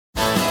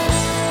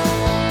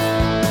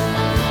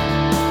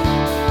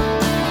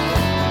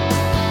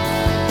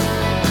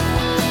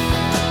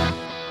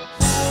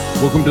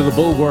Welcome to the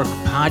Bulwark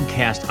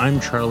Podcast. I'm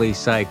Charlie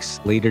Sykes.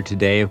 Later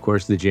today, of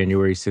course, the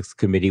January 6th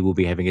committee will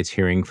be having its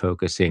hearing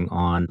focusing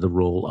on the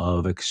role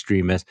of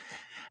extremists.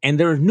 And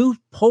there's new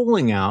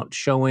polling out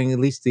showing, at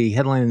least the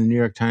headline in the New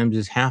York Times,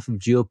 is half of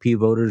GOP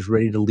voters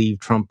ready to leave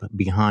Trump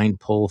behind.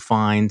 Poll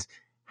finds.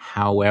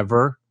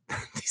 However,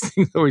 these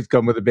things always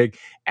come with a big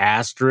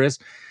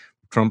asterisk.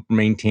 Trump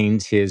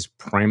maintains his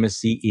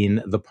primacy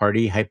in the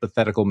party.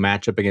 Hypothetical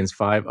matchup against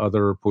 5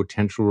 other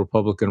potential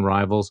Republican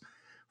rivals.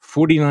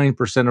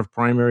 49% of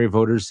primary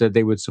voters said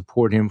they would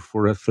support him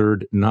for a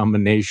third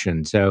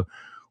nomination. So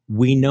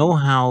we know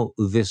how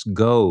this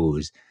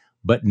goes,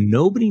 but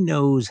nobody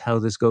knows how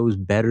this goes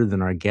better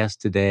than our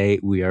guest today.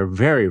 We are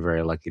very,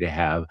 very lucky to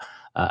have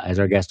as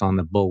our guest on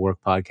the Bulwark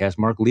Podcast,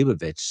 Mark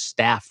Leibovich,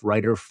 staff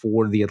writer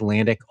for The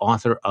Atlantic,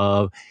 author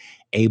of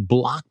a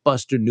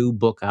blockbuster new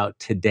book out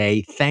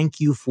today.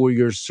 Thank you for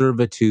your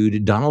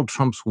servitude, Donald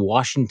Trump's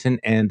Washington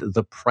and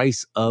the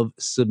Price of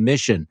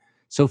Submission.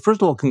 So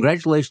first of all,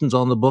 congratulations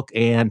on the book,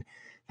 and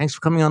thanks for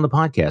coming on the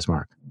podcast,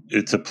 Mark.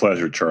 It's a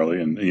pleasure, Charlie.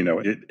 And,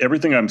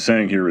 everything I'm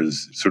saying here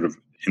is sort of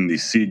in the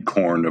seed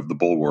corn of the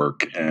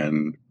Bulwark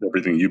and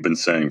everything you've been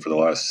saying for the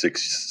last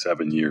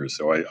 6-7 years.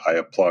 So I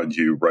applaud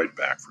you right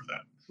back for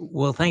that.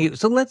 Well, thank you.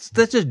 So let's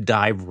just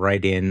dive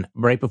right in.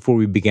 Right before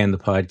we began the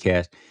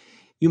podcast,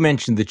 you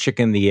mentioned the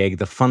chicken and the egg,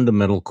 the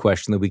fundamental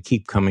question that we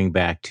keep coming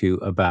back to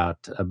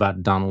about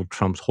Donald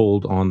Trump's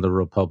hold on the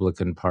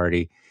Republican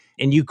Party.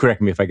 And you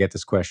correct me if I get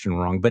this question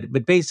wrong, but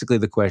basically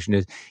the question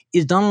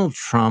is Donald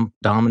Trump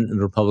dominant in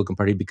the Republican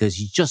Party because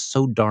he's just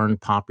so darn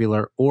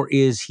popular, or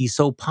is he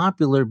so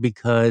popular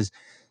because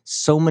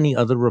so many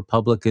other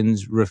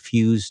Republicans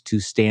refuse to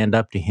stand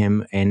up to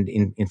him and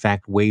in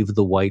fact wave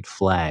the white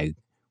flag?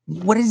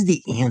 What is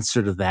the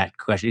answer to that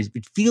question?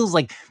 It feels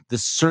like the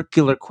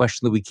circular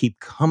question that we keep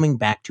coming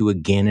back to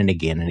again and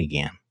again and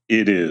again.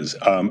 It is.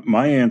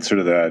 My answer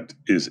to that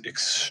is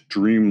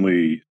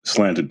extremely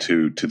slanted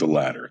to the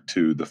latter,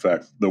 to the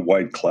fact, the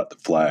white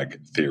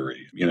flag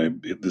theory.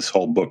 This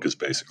whole book is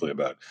basically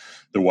about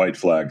the white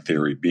flag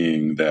theory,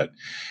 being that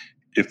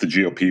if the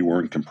GOP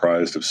weren't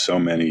comprised of so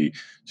many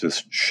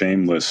just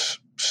shameless,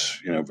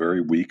 very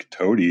weak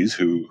toadies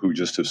who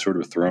just have sort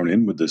of thrown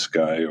in with this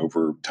guy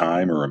over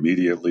time or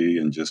immediately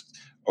and just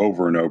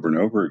over and over and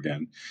over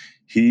again,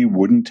 he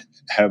wouldn't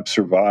have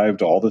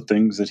survived all the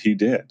things that he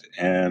did.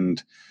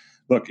 And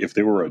look, if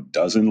there were a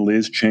dozen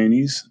Liz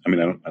Cheneys, I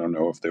don't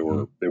know if they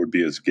would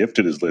be as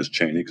gifted as Liz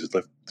Cheney, because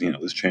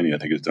Liz Cheney, I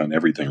think, has done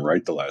everything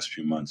right the last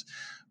few months.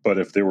 But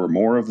if there were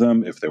more of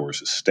them, if they were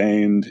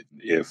sustained,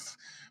 if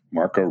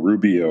Marco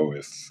Rubio,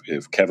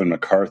 if Kevin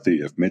McCarthy,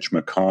 if Mitch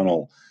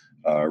McConnell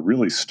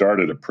really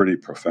started a pretty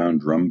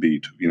profound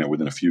drumbeat,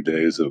 within a few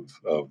days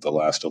of the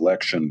last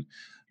election,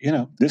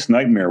 this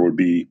nightmare would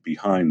be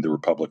behind the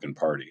Republican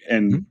Party.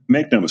 And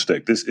make no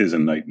mistake, this is a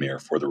nightmare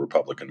for the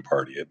Republican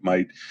Party. It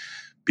might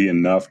be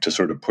enough to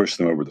sort of push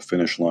them over the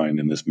finish line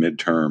in this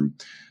midterm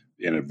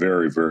in a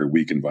very, very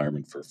weak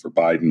environment for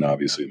Biden,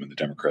 obviously. The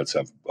Democrats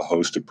have a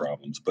host of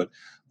problems. But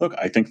look,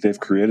 I think they've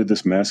created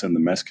this mess, and the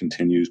mess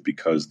continues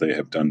because they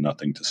have done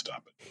nothing to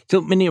stop it. So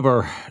many of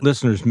our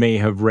listeners may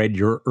have read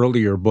your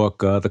earlier book,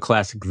 the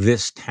classic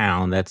This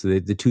Town. That's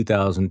the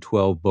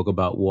 2012 book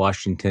about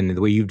Washington. And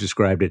the way you've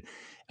described it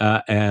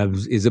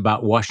is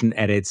about Washington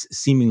at its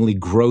seemingly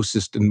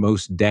grossest and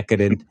most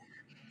decadent.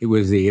 It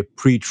was the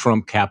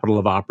pre-Trump capital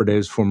of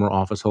operatives, former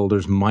office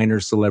holders, minor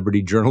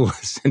celebrity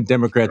journalists, and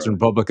Democrats and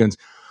Republicans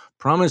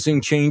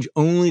promising change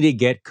only to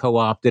get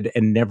co-opted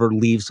and never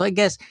leave. So I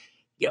guess,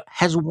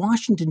 has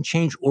Washington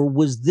changed, or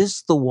was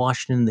this the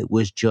Washington that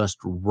was just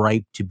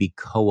ripe to be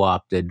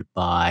co-opted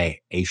by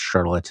a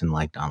charlatan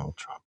like Donald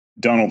Trump?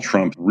 Donald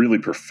Trump really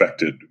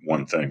perfected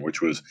one thing,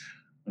 which was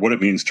what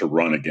it means to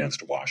run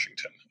against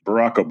Washington.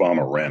 Barack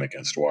Obama ran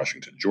against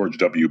Washington. George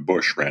W.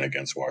 Bush ran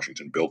against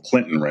Washington. Bill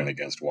Clinton ran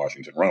against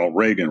Washington. Ronald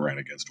Reagan ran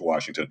against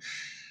Washington.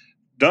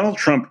 Donald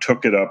Trump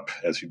took it up,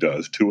 as he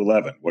does, to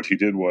 11. What he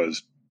did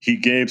was he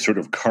gave sort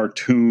of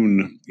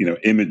cartoon,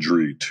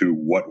 imagery to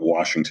what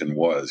Washington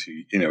was.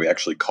 He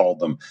actually called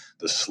them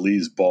the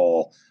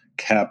sleazeball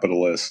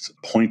capitalist,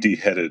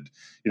 pointy-headed.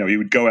 He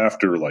would go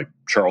after like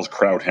Charles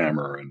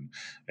Krauthammer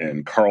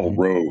and Karl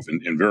Rove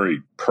in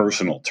very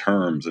personal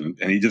terms. And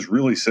he just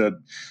really said,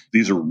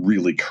 these are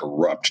really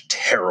corrupt,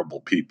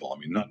 terrible people.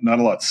 Not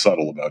a lot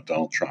subtle about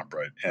Donald Trump,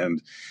 right?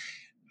 And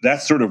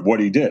that's sort of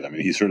what he did.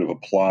 He sort of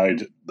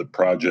applied the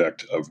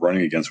project of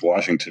running against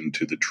Washington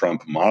to the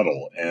Trump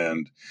model.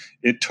 And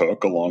it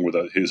took, along with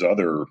his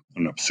other, I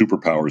don't know if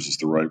superpowers is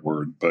the right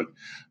word, but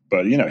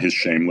his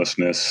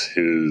shamelessness,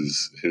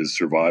 his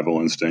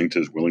survival instinct,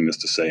 his willingness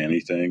to say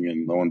anything.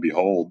 And lo and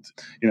behold,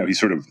 he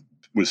sort of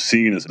was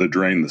seen as the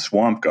drain the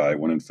swamp guy,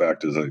 when in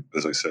fact, as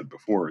I said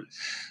before,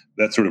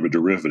 that's sort of a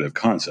derivative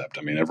concept.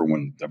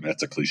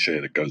 That's a cliche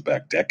that goes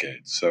back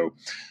decades. So,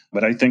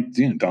 but I think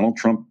Donald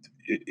Trump,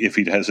 if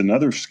he has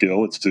another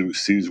skill, it's to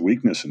seize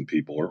weakness in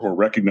people or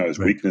recognize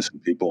weakness in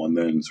people and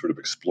then sort of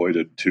exploit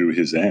it to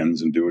his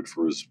ends and do it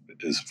for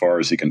as far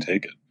as he can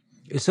take it.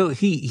 So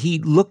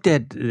he looked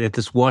at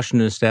this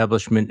Washington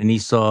establishment and he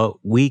saw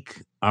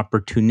weak,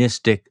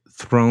 opportunistic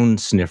throne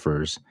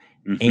sniffers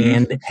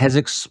and Hmm. has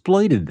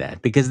exploited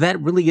that because that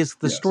really is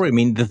the Yes. story. I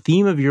mean, the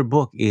theme of your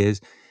book is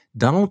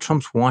Donald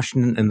Trump's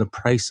Washington and the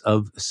price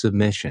of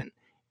submission.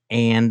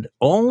 And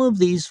all of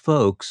these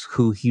folks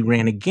who he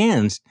ran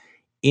against,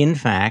 in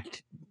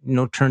fact,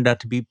 turned out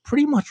to be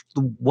pretty much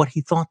what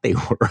he thought they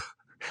were.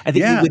 I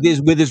think Yeah.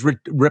 with his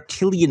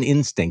reptilian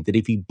instinct that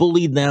if he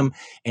bullied them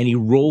and he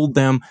rolled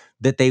them,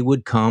 that they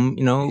would come,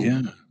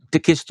 Yeah. to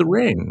kiss the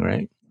ring,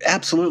 right?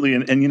 Absolutely.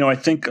 And I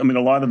think, a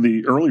lot of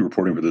the early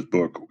reporting for this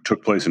book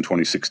took place in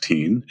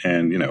 2016.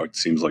 And, it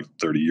seems like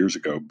 30 years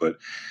ago, but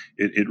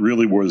it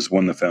really was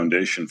when the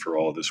foundation for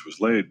all of this was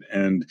laid.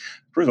 And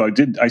first of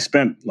all, I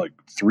spent like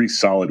 3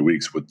 solid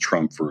weeks with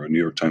Trump for a New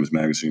York Times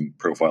Magazine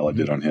profile I Mhm.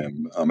 did on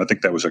him. I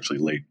think that was actually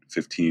late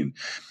 15.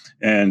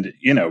 And,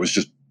 it was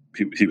just,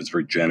 he was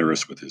very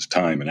generous with his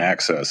time and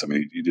access.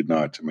 He did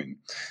not,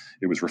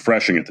 it was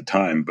refreshing at the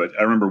time. But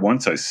I remember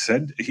once I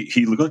said,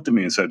 he looked at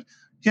me and said,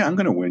 yeah, I'm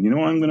going to win. You know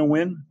why I'm going to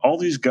win? All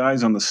these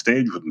guys on the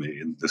stage with me,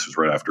 and this was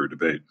right after a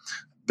debate,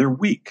 they're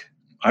weak.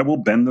 I will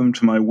bend them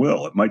to my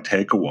will. It might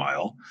take a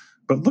while,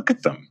 but look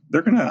at them.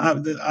 They're going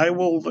to, I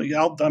will,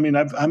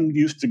 I'm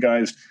used to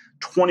guys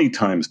 20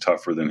 times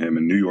tougher than him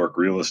in New York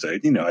real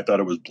estate. I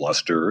thought it was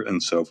bluster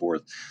and so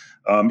forth.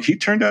 He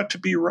turned out to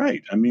be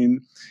right.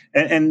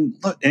 And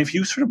look, and if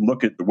you sort of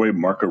look at the way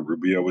Marco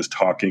Rubio was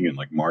talking in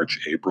like March,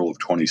 April of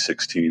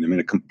 2016,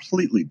 a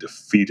completely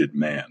defeated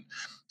man,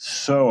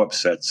 so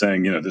upset,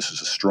 saying, this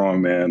is a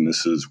strong man.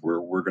 This is we're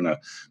going to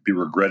be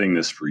regretting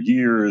this for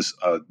years.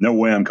 No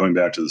way I'm coming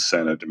back to the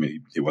Senate.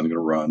 He wasn't going to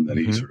run. Then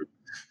he Mhm. sort of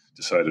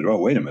decided, oh,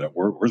 wait a minute,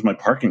 where's my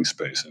parking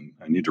space? And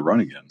I need to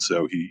run again.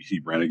 So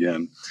he ran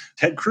again.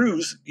 Ted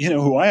Cruz,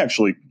 who I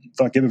actually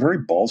thought gave a very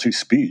ballsy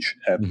speech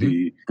at Mhm.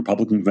 the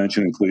Republican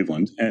convention in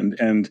Cleveland.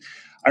 And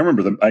I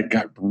remember I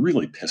got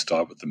really pissed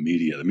off with the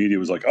media. The media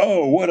was like,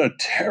 oh, what a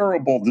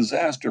terrible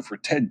disaster for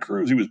Ted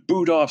Cruz. He was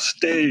booed off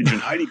stage and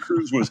Heidi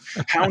Cruz was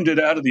hounded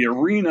out of the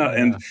arena.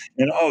 Yeah.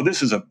 And oh,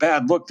 this is a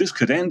bad look. This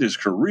could end his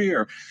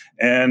career.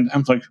 And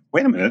I'm like,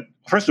 wait a minute.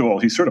 First of all,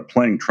 he's sort of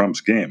playing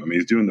Trump's game.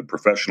 He's doing the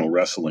professional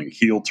wrestling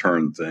heel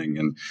turn thing.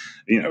 And,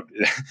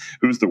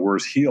 who's the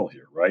worst heel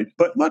here, right?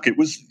 But look, it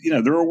was,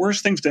 there are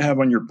worse things to have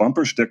on your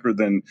bumper sticker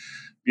than,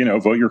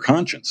 vote your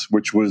conscience,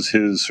 which was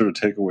his sort of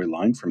takeaway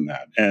line from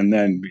that. And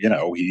then,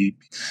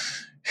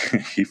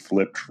 he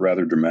flipped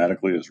rather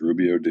dramatically, as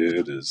Rubio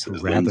did, as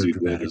Rather Lindsay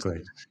did.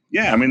 dramatically.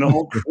 The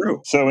whole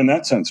crew. So in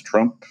that sense,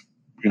 Trump,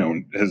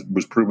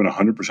 was proven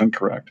 100%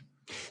 correct.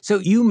 So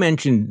you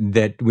mentioned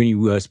that when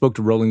you spoke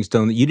to Rolling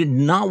Stone that you did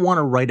not want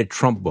to write a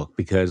Trump book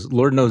because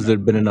Lord knows No. there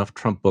have been enough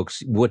Trump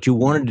books. What you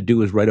wanted to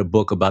do is write a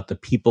book about the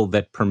people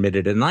that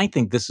permitted it. And I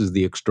think this is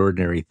the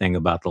extraordinary thing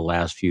about the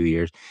last few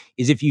years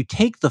is if you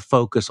take the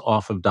focus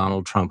off of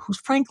Donald Trump, who's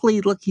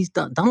frankly, look,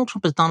 Donald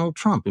Trump is Donald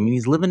Trump.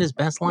 He's living his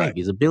best life. Right.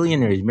 He's a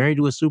billionaire. He's married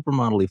to a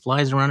supermodel. He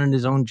flies around in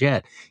his own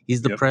jet.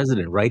 He's the Yep.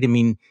 president, right?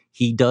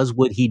 He does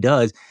what he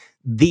does.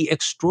 The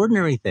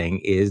extraordinary thing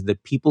is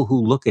that people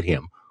who look at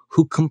him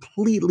who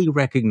completely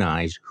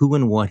recognized who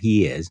and what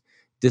he is,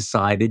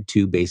 decided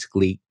to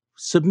basically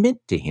submit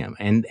to him.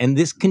 And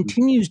this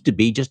continues to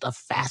be just a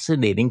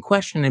fascinating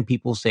question. And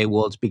people say,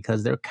 well, it's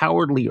because they're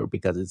cowardly or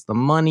because it's the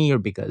money or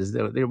because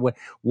they're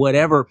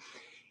whatever.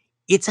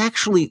 It's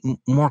actually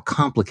more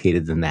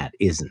complicated than that,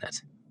 isn't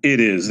it? It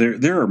is.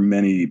 There are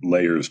many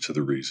layers to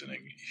the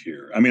reasoning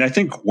here. I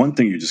think one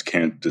thing you just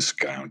can't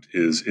discount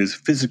is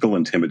physical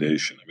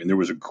intimidation. There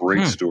was a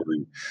great Hmm.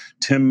 story.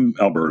 Tim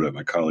Alberta,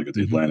 my colleague at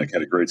the Mhm. Atlantic,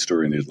 had a great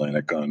story in the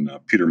Atlantic on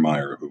Peter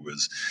Meyer, who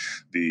was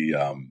the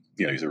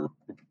he's a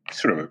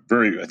sort of a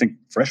very, I think,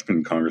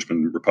 freshman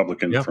congressman,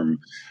 Republican Yep. from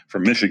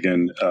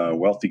Michigan,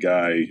 wealthy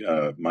guy.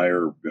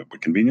 Meyer,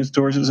 what convenience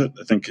stores is it?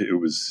 I think it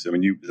was.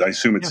 I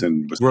assume Yeah. it's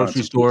in Grocery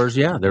Wisconsin. stores.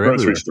 Yeah, they're Grocery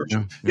everywhere. stores.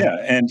 Yeah. Yeah.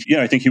 Yeah. And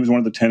I think he was one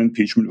of the 10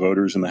 impeachment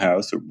voters in the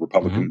House, the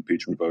Republican Mhm.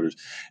 impeachment voters.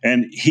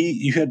 And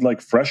you had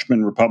like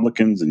freshman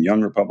Republicans and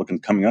young Republicans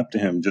coming up to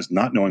him just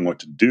not knowing what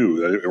to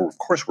do. Of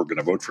course, we're going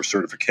to vote for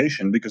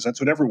certification because that's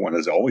what everyone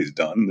has always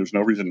done. There's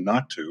no reason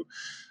not to.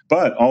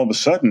 But all of a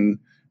sudden,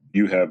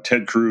 you have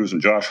Ted Cruz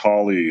and Josh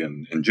Hawley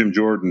and Jim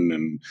Jordan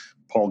and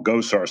Paul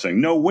Gosar saying,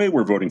 no way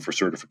we're voting for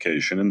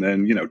certification. And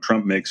then,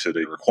 Trump makes it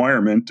a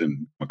requirement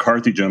and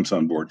McCarthy jumps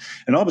on board.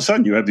 And all of a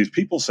sudden you have these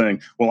people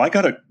saying, well, I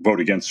got to vote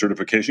against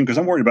certification because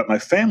I'm worried about my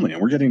family and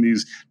we're getting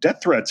these death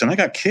threats and I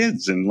got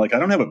kids and like I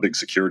don't have a big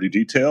security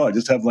detail. I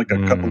just have like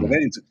a couple of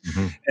aides.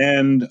 Mhm.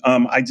 And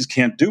I just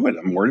can't do it.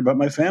 I'm worried about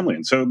my family.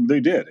 And so they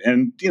did.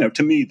 And,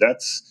 to me,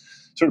 that's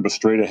sort of a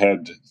straight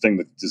ahead thing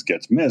that just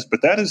gets missed.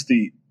 But that is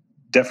the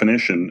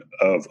definition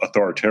of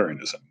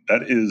authoritarianism.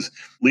 That is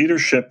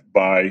leadership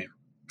by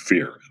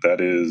fear. That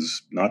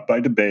is not by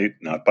debate,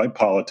 not by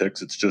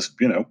politics. It's just,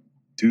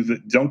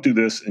 don't do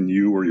this and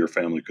you or your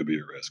family could be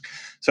at risk.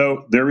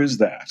 So there is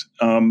that.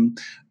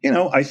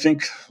 I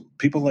think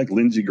people like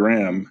Lindsey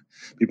Graham,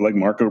 people like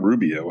Marco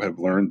Rubio have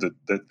learned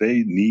that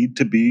they need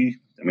to be,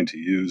 to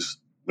use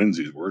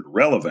Lindsay's word,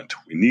 relevant.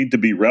 We need to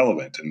be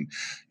relevant. And,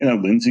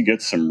 Lindsay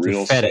gets some It's a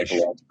real fetish. It's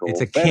psychological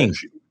a kink.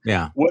 fetish.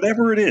 Yeah.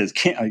 whatever it is.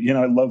 Can't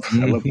I love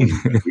when you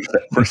use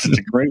that word. It's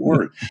a great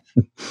word.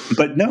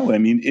 But no, I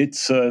mean,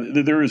 it's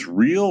there is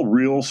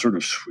real sort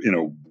of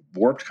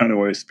warped kind of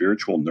way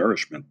spiritual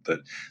nourishment that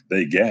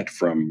they get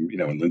from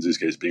in Lindsay's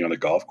case being on a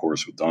golf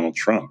course with Donald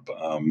Trump.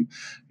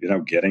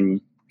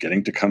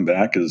 Getting to come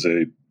back as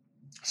a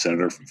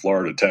senator from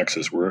Florida,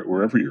 Texas,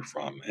 wherever you're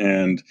from,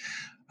 and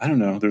I don't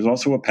know. There's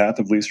also a path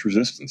of least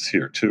resistance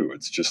here too.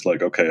 It's just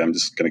like, okay, I'm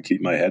just going to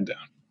keep my head down.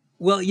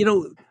 Well,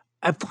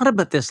 I've thought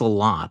about this a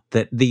lot,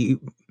 that the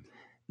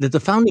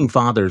founding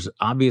fathers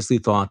obviously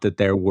thought that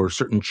there were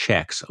certain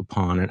checks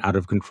upon an out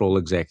of control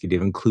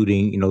executive,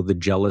 including, the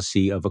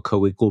jealousy of a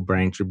co-equal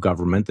branch of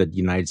government, that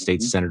United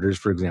States Mhm. senators,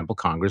 for example,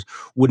 Congress,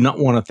 would not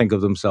want to think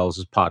of themselves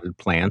as potted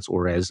plants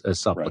or as Right.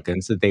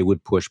 supplicants, that they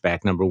would push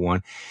back, number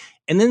one.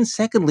 And then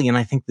secondly, and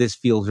I think this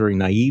feels very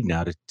naive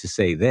now to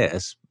say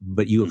this,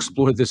 but you Mhm.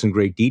 explored this in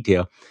great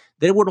detail,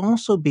 that it would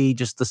also be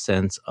just the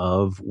sense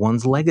of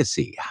one's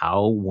legacy,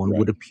 how one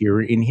would Right.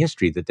 appear in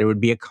history, that there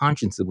would be a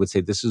conscience that would say,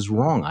 this is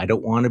wrong. I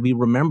don't want to be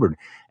remembered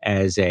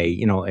as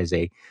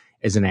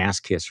as an ass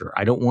kisser.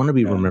 I don't want to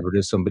be Yeah. remembered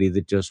as somebody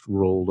that just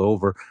rolled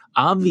over. Mhm.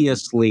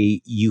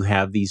 Obviously, you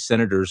have these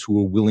senators who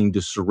are willing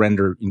to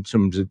surrender in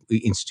terms of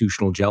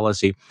institutional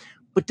jealousy.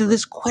 But to Right.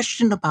 this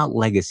question about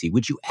legacy,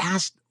 which you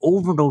asked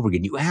over and over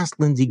again, you asked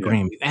Lindsey Yeah.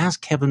 Graham, you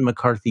asked Kevin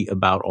McCarthy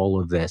about all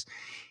of this.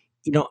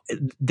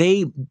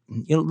 They,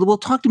 well,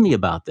 talk to me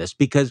about this,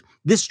 because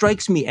this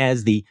strikes me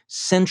as the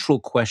central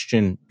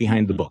question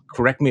behind the Mhm. book.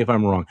 Correct me if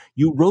I'm wrong.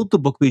 You wrote the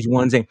book because you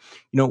wanted to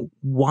say,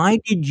 why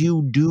did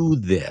you do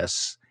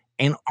this?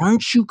 And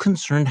aren't you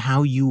concerned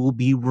how you will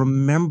be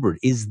remembered?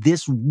 Is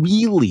this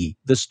really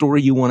the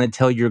story you want to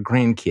tell your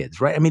grandkids?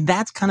 Right? I mean,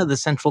 that's kind of the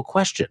central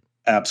question.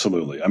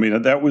 Absolutely. I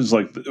mean, that was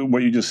like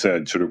what you just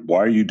said, sort of, why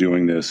are you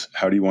doing this?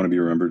 How do you want to be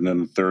remembered? And then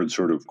the third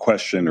sort of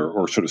question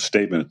or sort of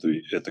statement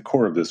at the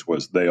core of this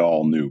was they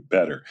all knew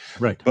better.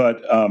 Right.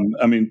 But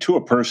I mean, to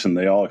a person,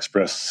 they all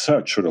expressed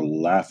such sort of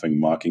laughing,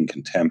 mocking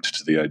contempt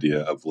to the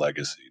idea of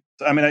legacy.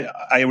 I mean,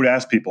 I would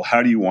ask people,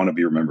 how do you want to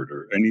be remembered?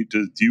 Or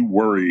do you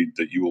worry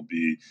that you will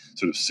be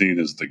sort of seen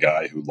as the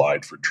guy who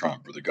lied for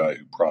Trump or the guy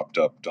who propped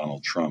up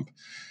Donald Trump?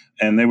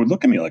 And they would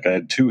look at me like I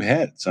had two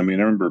heads. I mean,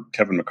 I remember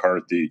Kevin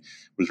McCarthy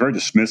was very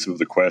dismissive of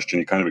the question.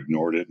 He kind of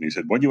ignored it. And he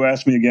said, "What'd you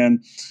ask me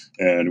again?"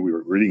 And we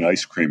were eating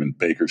ice cream in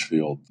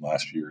Bakersfield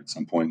last year at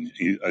some point.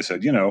 I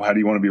said, how do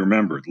you want to be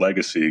remembered?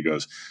 Legacy. He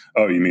goes,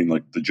 "Oh, you mean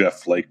like the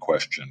Jeff Flake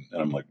question?"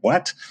 And I'm like,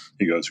 "What?"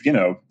 He goes,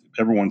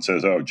 everyone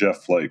says, "Oh,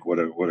 Jeff Flake, what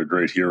a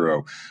great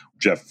hero."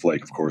 Jeff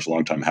Flake, of course,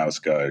 longtime House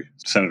guy,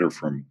 senator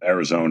from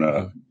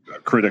Arizona, Mhm. a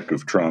critic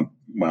of Trump,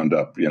 wound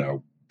up,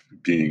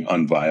 being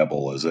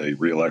unviable as a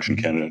reelection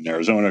Mhm. candidate in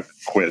Arizona,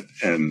 quit,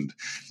 and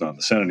is not in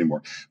the Senate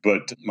anymore.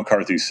 But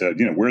McCarthy said,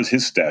 where's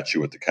his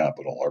statue at the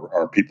Capitol?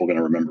 Are people going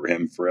to remember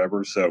him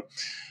forever? So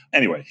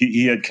anyway,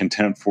 he had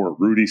contempt for it.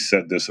 Rudy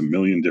said this a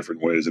million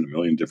different ways in a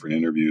million different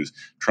interviews.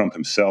 Trump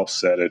himself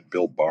said it.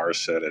 Bill Barr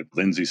said it.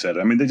 Lindsay said it.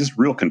 I mean, they just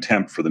real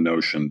contempt for the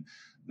notion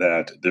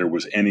that there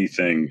was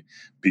anything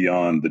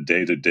beyond the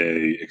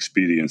day-to-day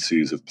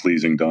expediencies of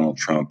pleasing Donald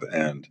Trump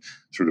and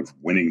sort of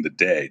winning the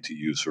day, to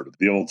use sort of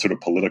the old sort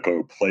of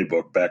Politico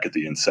playbook back at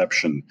the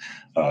inception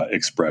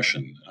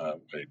expression.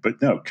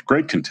 But no,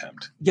 great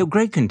contempt.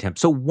 Great contempt.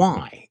 So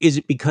why? Is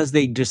it because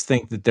they just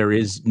think that there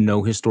is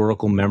no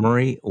historical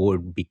memory, or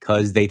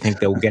because they think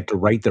they'll get to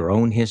write their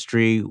own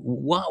history?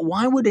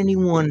 Why would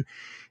anyone,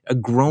 a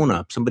grown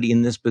up, somebody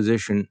in this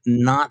position,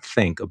 not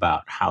think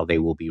about how they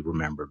will be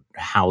remembered,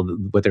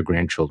 what their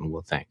grandchildren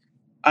will think?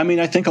 I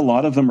mean, I think a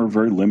lot of them are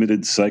very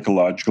limited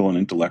psychological and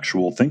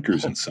intellectual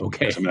thinkers in Oh, some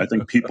ways. I okay. mean, I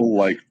think people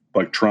like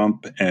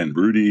Trump and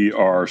Rudy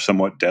are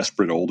somewhat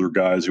desperate older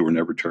guys who were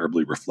never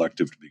terribly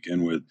reflective to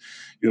begin with.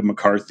 You have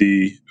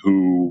McCarthy,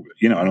 who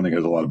I don't think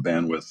has a lot of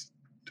bandwidth.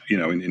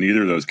 In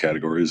either of those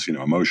categories,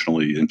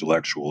 emotionally,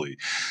 intellectually,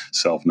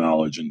 self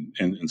knowledge,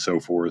 and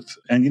so forth.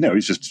 And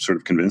he's just sort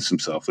of convinced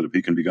himself that if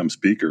he can become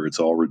speaker, it's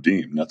all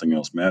redeemed. Nothing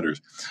else matters.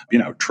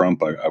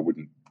 Trump, I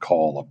wouldn't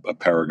call a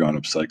paragon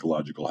of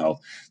psychological health.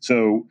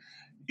 So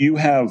you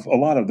have a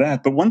lot of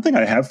that. But one thing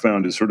I have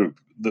found is sort of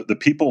the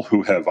people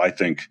who have, I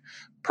think,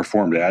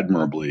 performed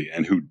admirably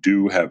and who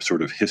do have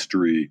sort of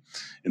history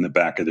in the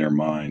back of their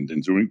mind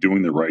and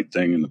doing the right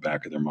thing in the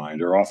back of their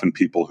mind are often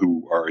people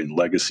who are in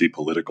legacy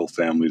political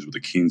families with a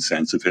keen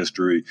sense of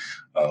history.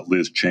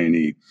 Liz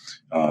Cheney,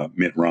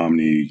 Mitt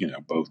Romney,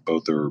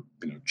 both are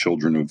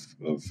children of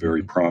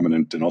very Mhm.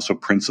 prominent and also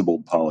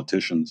principled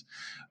politicians.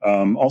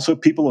 Also,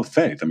 people of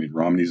faith. I mean,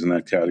 Romney's in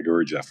that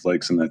category. Jeff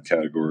Flake's in that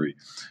category.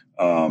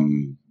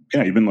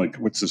 Even like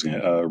what's his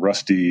name,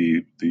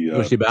 Rusty,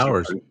 Lucy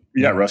Bowers. yeah,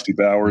 Yeah. Rusty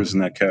Bowers Mhm. in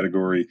that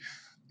category.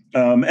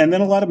 And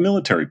then a lot of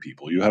military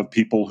people. You have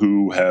people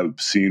who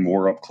have seen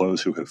war up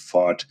close, who have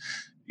fought,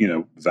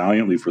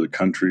 valiantly for the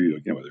country.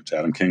 Whether it's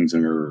Adam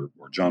Kinzinger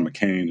or John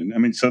McCain, and I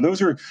mean, so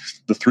those are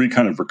the three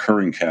kind of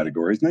recurring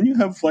categories. And then you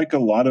have like a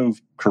lot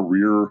of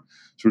career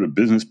sort of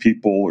business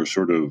people or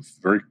sort of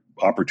very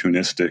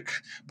opportunistic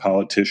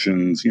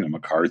politicians.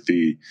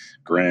 McCarthy,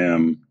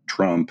 Graham,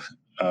 Trump,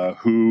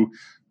 who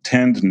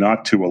tend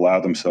not to allow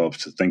themselves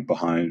to think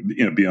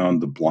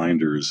beyond the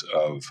blinders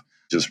of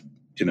just,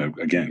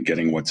 again,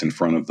 getting what's in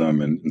front of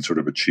them and sort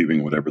of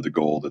achieving whatever the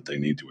goal that they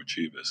need to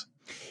achieve is.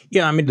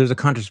 Yeah, I mean, there's a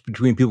contrast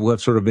between people who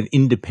have sort of an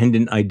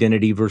independent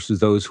identity versus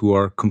those who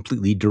are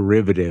completely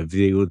derivative,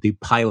 the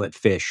pilot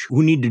fish,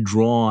 who need to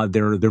draw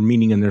their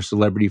meaning and their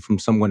celebrity from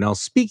someone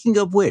else. Speaking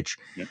of which,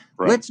 Yeah,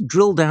 right. let's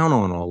drill down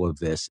on all of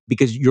this,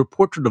 because your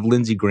portrait of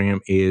Lindsey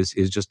Graham is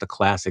just a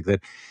classic.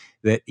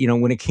 That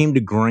when it came to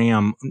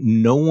Graham,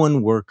 no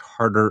one worked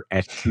harder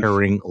at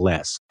caring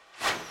less.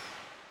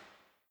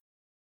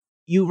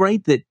 You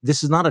write that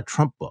this is not a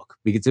Trump book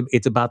because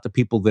it's about the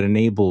people that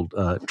enabled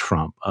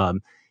Trump.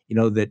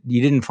 That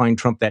you didn't find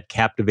Trump that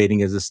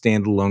captivating as a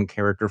standalone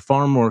character.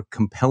 Far more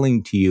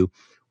compelling to you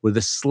were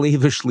the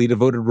slavishly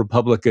devoted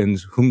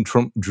Republicans whom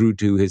Trump drew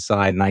to his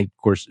side. And I, of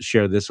course,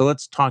 share this. So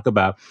let's talk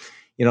about,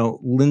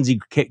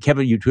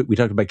 Kevin. We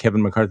talked about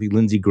Kevin McCarthy,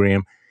 Lindsey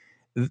Graham.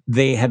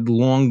 They had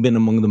long been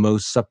among the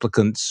most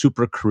supplicant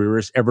super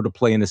careerists ever to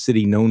play in a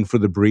city known for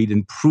the breed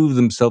and prove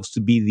themselves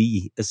to be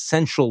the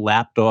essential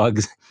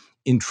lapdogs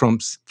in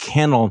Trump's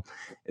kennel.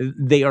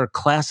 They are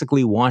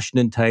classically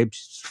Washington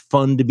types,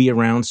 fun to be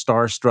around,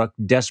 starstruck,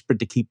 desperate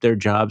to keep their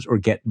jobs or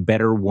get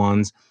better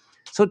ones.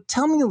 So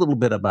tell me a little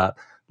bit about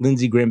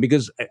Lindsey Graham,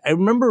 because I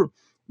remember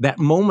that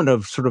moment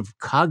of sort of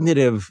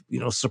cognitive,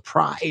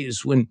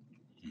 surprise when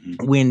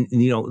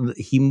Mhm.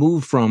 he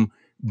moved from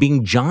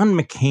being John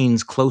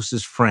McCain's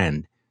closest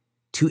friend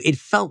to, it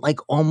felt like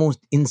almost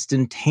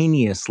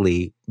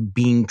instantaneously,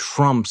 being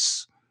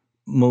Trump's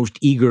most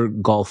eager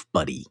golf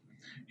buddy.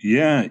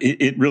 Yeah,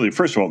 it really,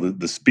 first of all,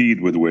 the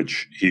speed with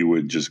which he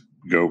would just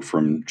go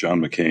from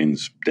John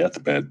McCain's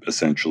deathbed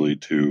essentially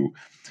to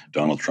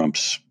Donald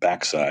Trump's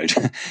backside,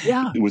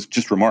 Yeah. it was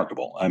just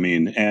remarkable. I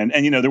mean, and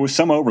there was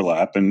some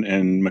overlap, and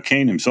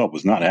McCain himself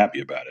was not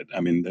happy about it.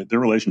 I mean, their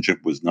relationship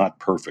was not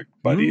perfect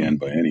by the end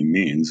by any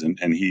means,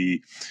 and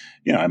he,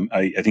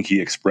 I think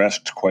he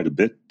expressed quite a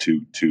bit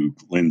to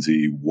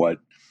Lindsey what,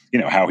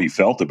 how he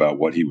felt about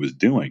what he was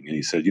doing, and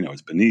he said,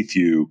 it's beneath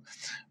you.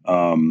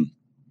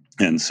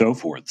 And so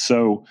forth.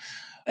 So,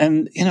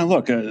 and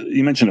look,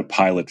 you mentioned a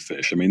pilot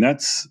fish. I mean,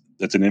 that's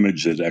an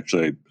image that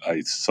actually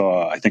I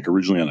saw, I think,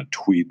 originally on a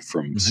tweet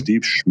from Mhm.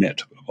 Steve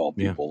Schmidt, of all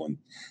Yeah. people, and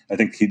I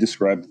think he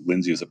described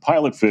Lindsey as a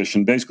pilot fish,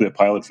 and basically a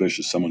pilot fish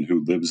is someone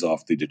who lives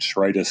off the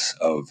detritus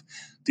of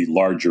the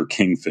larger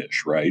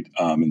kingfish, right?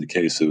 In the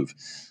case of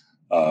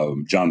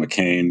John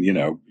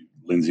McCain,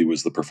 Lindsey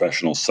was the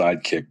professional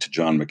sidekick to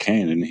John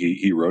McCain, and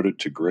he wrote it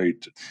to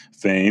great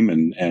fame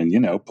and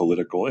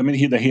political. I mean,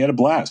 he had a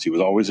blast. He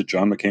was always at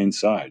John McCain's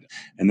side,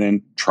 and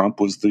then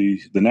Trump was the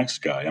next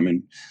guy. I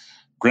mean,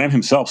 Graham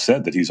himself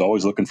said that he's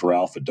always looking for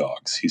alpha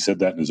dogs. He said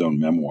that in his own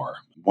memoir.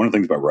 One of the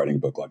things about writing a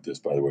book like this,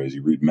 by the way, is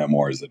you read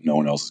memoirs that no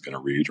one else is going to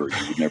read or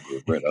you would never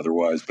have read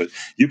otherwise. But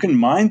you can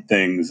mine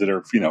things that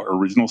are,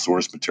 original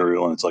source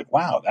material, and it's like,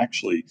 wow,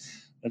 actually,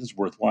 that is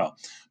worthwhile.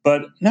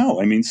 But no,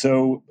 I mean,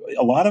 so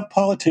a lot of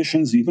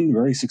politicians, even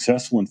very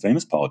successful and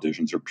famous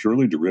politicians, are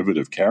purely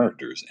derivative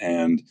characters.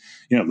 And,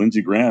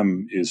 Lindsey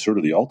Graham is sort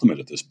of the ultimate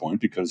at this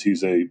point because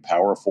he's a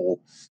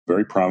powerful,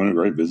 very prominent,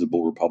 very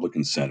visible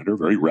Republican senator,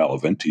 very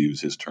relevant, to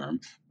use his term,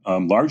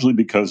 largely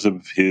because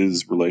of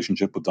his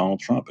relationship with Donald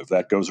Trump. If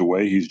that goes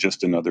away, he's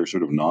just another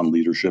sort of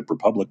non-leadership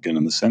Republican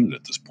in the Senate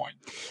at this point.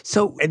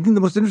 So I think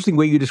the most interesting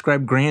way you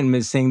describe Graham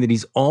is saying that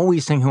he's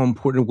always saying how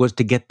important it was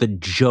to get the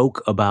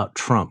joke about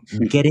Trump,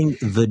 getting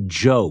the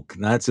joke.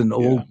 That's an Yeah,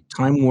 old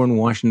time-worn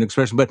Washington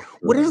expression. But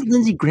what does correct.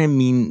 Lindsey Graham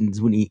mean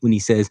when he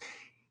says,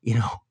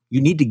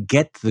 you need to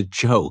get the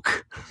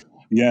joke?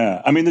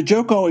 Yeah, I mean the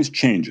joke always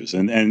changes,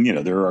 and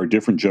there are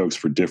different jokes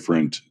for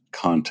different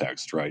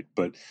contexts, right?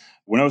 But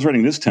when I was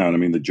writing this town, I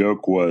mean the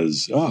joke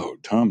was, oh,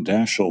 Tom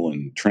Daschle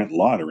and Trent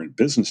Lott are in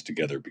business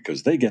together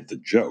because they get the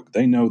joke.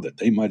 They know that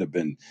they might have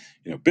been,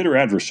 bitter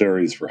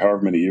adversaries for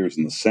however many years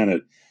in the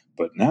Senate,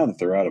 but now that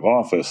they're out of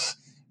office,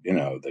 they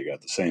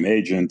got the same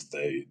agent.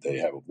 They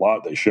have a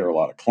lot. They share a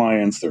lot of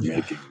clients. They're Yeah.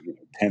 making Yeah.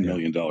 $10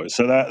 million.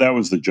 So that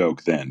was the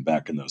joke then,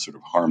 back in those sort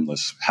of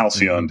harmless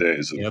halcyon Mhm.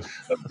 days Yep.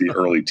 of the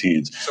early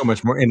teens. So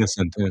much more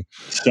innocent. Yeah.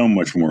 So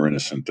much more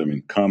innocent. I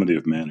mean, comedy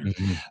of manners.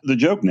 Mhm. The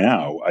joke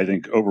now, I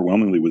think,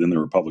 overwhelmingly within the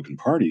Republican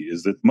Party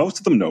is that most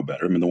of them know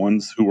better. I mean, the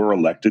ones who are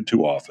elected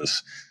to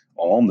office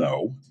all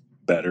know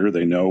better.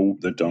 They know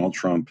that Donald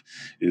Trump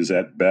is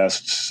at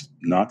best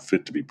not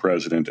fit to be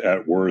president,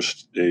 at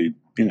worst a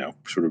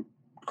sort of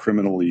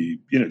criminally,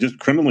 just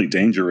criminally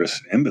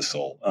dangerous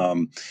imbecile.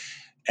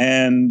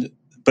 And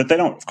but they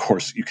don't. Of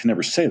course, you can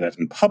never say that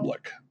in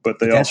public. But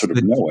they But all sort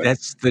of know it.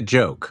 that's the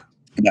joke.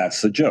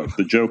 That's the joke.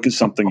 The joke is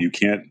something you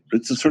can't,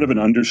 it's a sort of an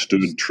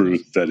understood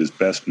truth that is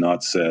best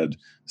not said,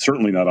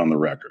 certainly not on the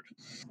record.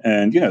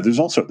 And, there's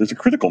a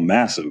critical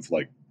mass of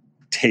like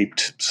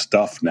taped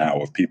stuff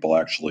now of people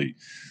actually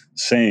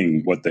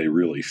saying what they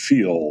really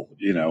feel,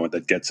 and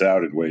that gets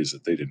out in ways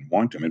that they didn't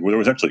want to. I mean, there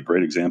was actually a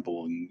great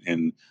example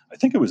in I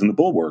think it was in the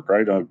Bulwark,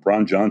 right?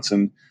 Ron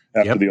Johnson,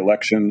 after Yep. the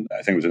election,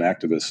 I think it was an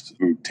activist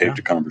who Yeah. taped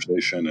a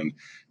conversation, and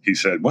he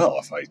said, well,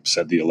 if I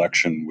said the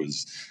election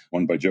was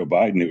won by Joe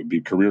Biden, it would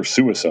be career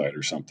suicide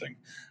or something.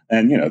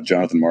 And,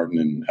 Jonathan Martin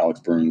and Alex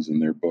Burns in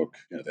their book,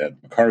 they had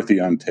McCarthy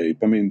on tape.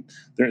 I mean,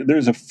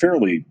 there's a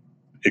fairly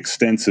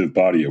extensive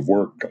body of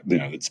work,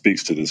 that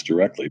speaks to this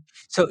directly.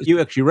 So you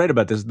actually write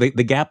about this. The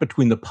gap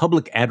between the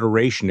public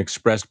adoration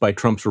expressed by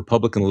Trump's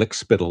Republican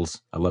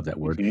lickspittles, I love that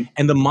word, Hmm.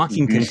 and the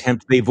mocking Hmm.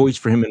 contempt they voice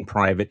for him in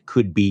private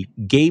could be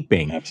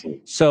gaping.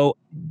 Absolutely. So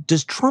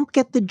does Trump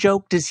get the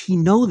joke? Does he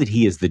know that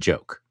he is the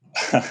joke?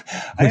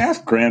 I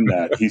asked Graham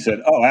that. He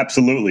said, "Oh,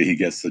 absolutely, he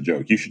gets the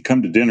joke. You should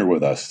come to dinner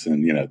with us."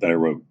 And then I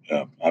wrote,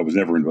 "I was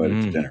never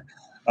invited to Mm. dinner."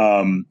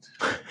 Um,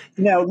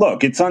 Now,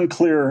 look, it's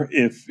unclear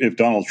if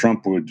Donald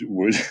Trump would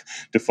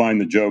define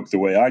the joke the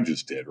way I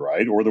just did,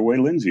 right, or the way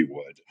Lindsay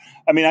would.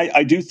 I mean,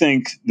 I do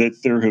think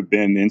that there have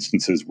been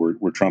instances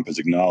where Trump has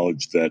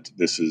acknowledged that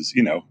this is,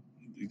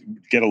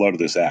 get a load of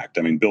this act.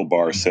 I mean, Bill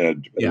Barr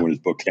said Yeah. when his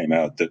book came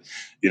out that,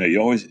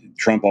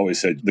 Trump always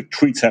said the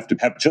tweets have to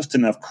have just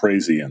enough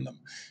crazy in them,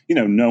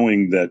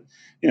 knowing that,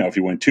 if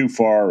he went too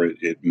far,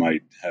 it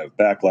might have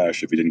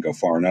backlash. If he didn't go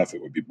far enough,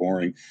 it would be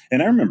boring.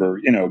 And I remember,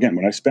 again,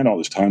 when I spent all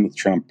this time with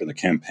Trump in the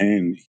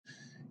campaign,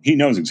 he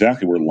knows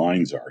exactly where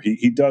lines are.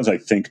 He does, I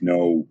think,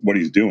 know what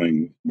he's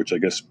doing, which I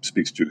guess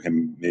speaks to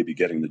him maybe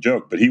getting the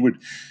joke. But he would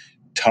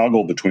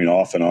toggle between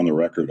off and on the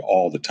record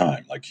all the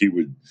time. Like he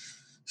would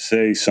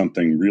say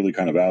something really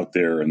kind of out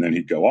there, and then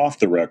he'd go off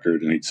the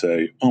record and he'd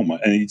say, "Oh my,"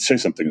 and he'd say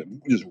something that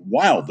was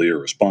wildly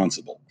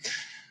irresponsible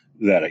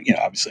that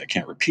obviously I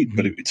can't repeat,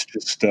 but Mhm. it's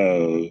just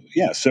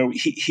yeah. So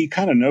he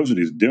kind of knows what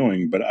he's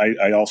doing, but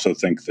I also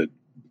think that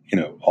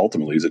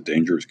ultimately he's a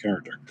dangerous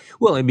character.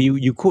 Well, I mean,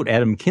 you quote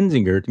Adam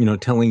Kinzinger,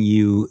 telling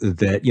you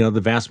that,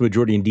 the vast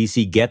majority in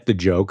DC get the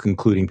joke,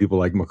 including people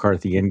like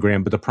McCarthy and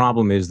Graham. But the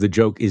problem is the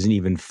joke isn't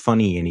even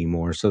funny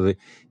anymore. So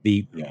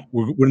the Yeah,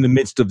 we're in the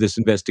midst of this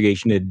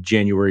investigation at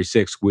January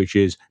 6th, which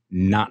is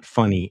not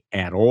funny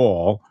at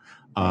all.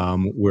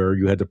 right. Where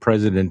you had the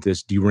president,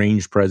 this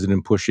deranged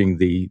president, pushing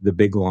the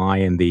big lie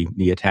and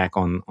the attack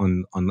on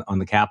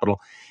the Capitol.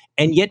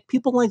 And yet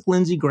people like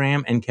Lindsey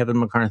Graham and Kevin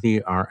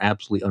McCarthy are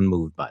absolutely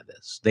unmoved by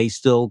this. They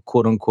still,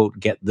 quote unquote,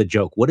 get the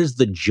joke. What is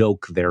the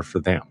joke there for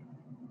them?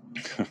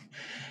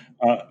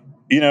 Uh,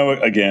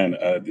 again,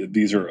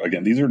 these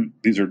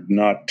are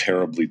not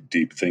terribly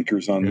deep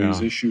thinkers on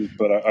these Yeah. issues,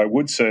 but I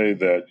would say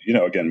that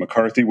again,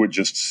 McCarthy would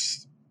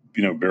just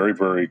very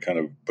very kind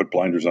of put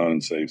blinders on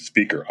and say,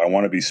 "Speaker, I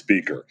want to be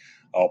speaker.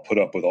 I'll put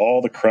up with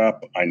all the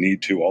crap I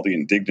need to, all the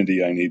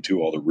indignity I need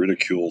to, all the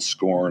ridicule,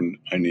 scorn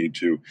I need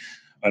to.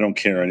 I don't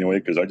care anyway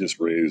because I just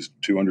raised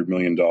 $200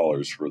 million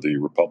for the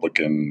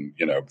Republican,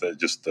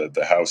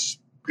 the House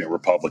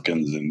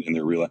Republicans in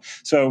their real."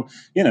 So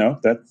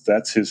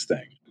that's his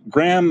thing.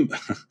 Graham,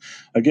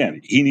 again,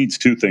 he needs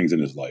two things in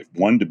his life.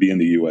 One, to be in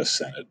the U.S.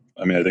 Senate.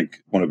 I mean, I think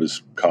one of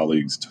his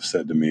colleagues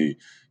said to me,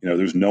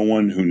 there's no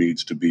one who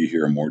needs to be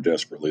here more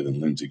desperately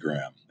than Lindsey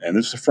Graham. And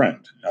this is a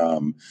friend.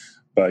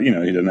 But, he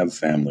doesn't have a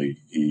family.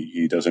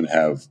 He doesn't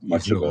have There's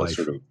much no of a life.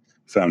 sort of Yeah.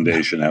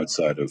 foundation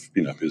outside of,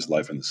 his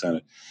life in the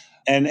Senate.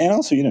 And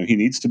also, he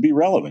needs to be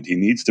relevant. He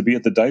needs to be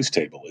at the dice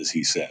table, as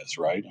he says,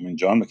 right? I mean,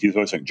 he's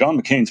always saying John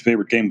McCain's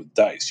favorite game with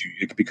dice.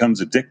 It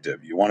becomes addictive.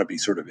 You want to be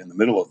sort of in the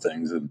middle of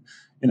things, and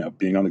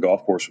being on the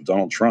golf course with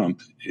Donald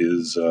Trump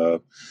is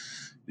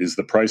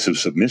the price of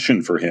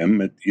submission for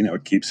him.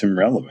 It keeps him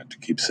relevant.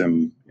 It keeps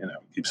him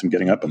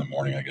getting up in the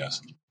morning, I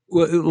guess.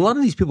 Well, a lot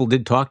of these people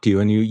did talk to you,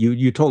 and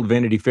you told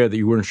Vanity Fair that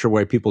you weren't sure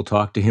why people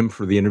talked to him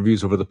for the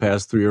interviews over the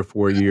past 3 or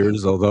 4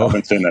 years. Although, I've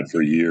been saying that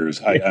for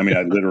years. I mean,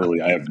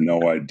 I have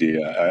no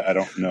idea. I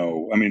don't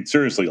know. I mean,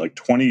 seriously, like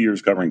 20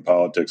 years covering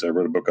politics. I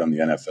wrote a book on the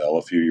NFL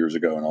a few years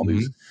ago, and all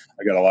these. Mhm.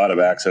 I got a lot of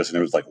access, and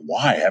it was like,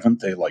 why haven't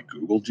they like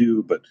Googled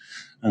you? But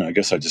I don't know, I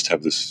guess I just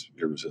have this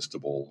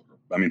irresistible.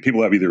 I mean,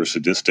 people have either a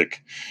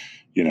sadistic,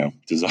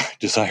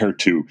 desire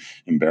to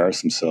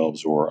embarrass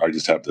themselves, or I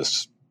just have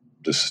this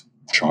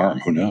charm.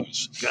 Who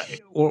knows?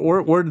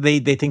 or they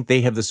think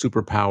they have the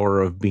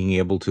superpower of being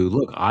able to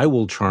look. I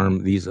will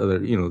charm these other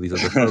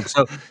folks.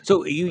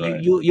 So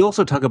Right. you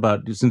also talk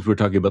about, since we're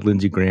talking about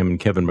Lindsey Graham and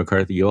Kevin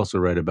McCarthy, you also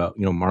write about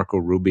Marco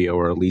Rubio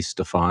or Elise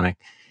Stefanik.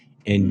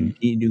 Mm.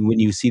 And when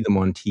you see them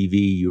on TV,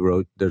 you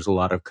wrote there's a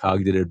lot of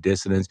cognitive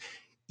dissonance.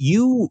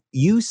 You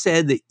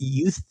said that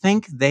you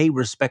think they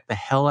respect the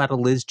hell out of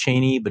Liz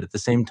Cheney, but at the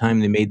same time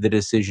they made the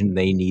decision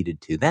they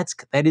needed to. That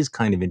is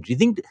kind of interesting.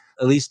 Do you think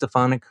Elise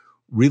Stefanik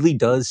really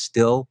does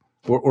still,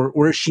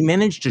 or has she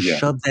managed to Yeah.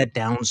 shove that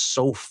down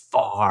so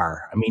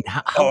far? I mean,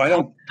 Oh, I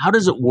don't. how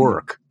does it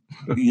work?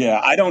 Yeah,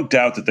 I don't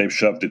doubt that they've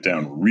shoved it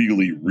down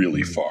really,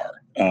 really Mhm. far.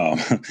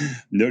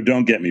 No,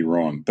 don't get me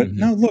wrong, but Mhm.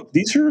 no, look,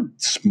 these are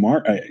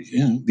smart.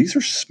 These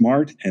are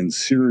smart and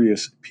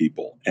serious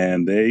people,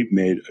 and they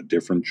made a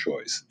different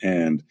choice.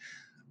 And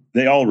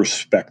they all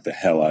respect the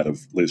hell out of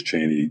Liz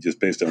Cheney just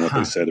based on what they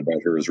Huh. said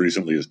about her as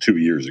recently as 2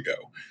 years ago.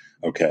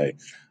 Okay.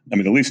 I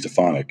mean, Elise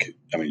Stefanik,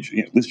 I mean,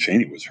 Liz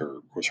Cheney was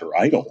her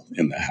idol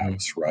in the Hmm.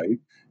 House, right?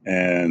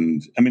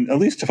 And I mean,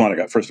 Elise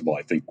Stefanik, first of all,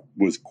 I think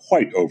was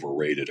quite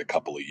overrated a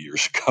couple of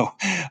years ago.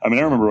 I mean, I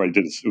Sure. remember I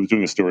was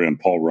doing a story on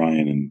Paul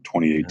Ryan in Yeah.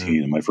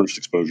 2018, and my first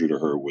exposure to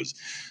her was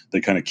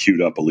they kind of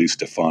queued up Elise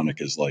Stefanik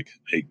as like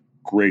a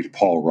great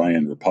Paul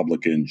Ryan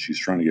Republican. She's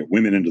trying to get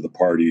women into the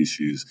party.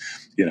 She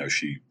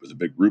was a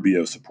big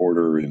Rubio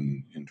supporter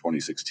in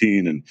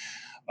 2016, and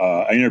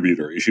I interviewed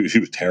her. She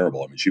was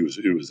terrible. I mean,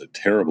 it was a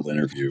terrible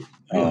interview.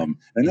 Really?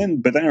 Yeah.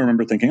 But then I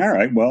remember thinking, all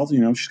right, well,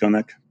 she's on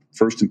that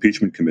first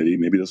impeachment committee.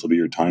 Maybe this will be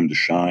your time to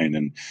shine.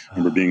 And I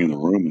remember being in the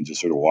room and just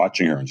sort of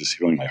watching her and just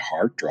feeling my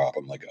heart drop.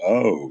 I'm like,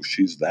 oh,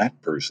 she's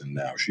that person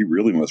now. She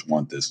really must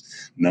want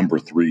this number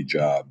 3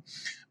 job.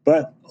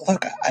 But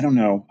look, I don't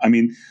know. I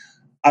mean,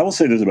 I will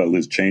say this about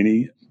Liz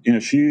Cheney.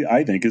 She,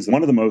 I think, is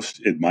one of the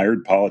most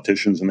admired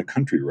politicians in the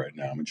country right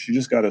now. I mean, she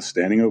just got a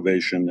standing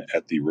ovation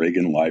at the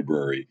Reagan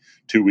Library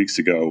 2 weeks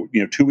ago,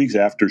 2 weeks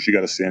after she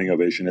got a standing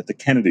ovation at the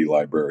Kennedy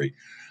Library.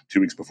 2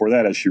 weeks before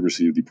that, as she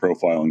received the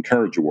Profile and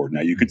Courage Award.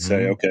 Now, you could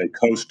say, Hmm. okay,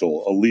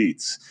 coastal,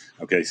 elites,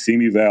 okay,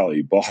 Simi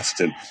Valley,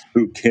 Boston,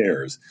 who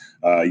cares?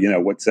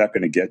 What's that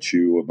going to get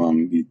you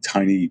among the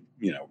tiny,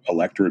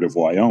 electorate of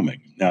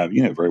Wyoming?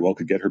 Very well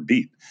could get her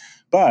beat.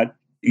 But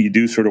you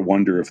do sort of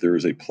wonder if there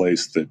is a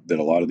place that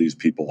a lot of these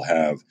people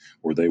have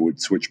where they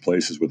would switch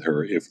places with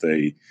her if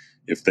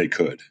they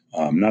could.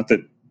 Not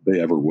that they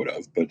ever would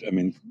have, but I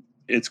mean,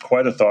 it's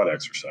quite a thought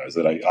exercise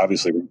that I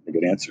obviously want to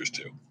get answers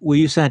to. Well,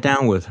 you sat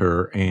down with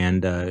her,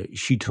 and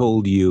she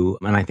told you,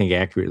 and I think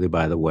accurately,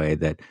 by the way,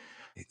 that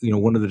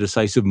one of the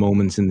decisive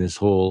moments in this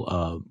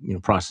whole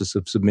process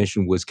of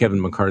submission was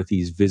Kevin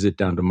McCarthy's visit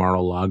down to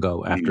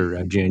Mar-a-Lago Mm,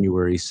 after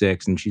January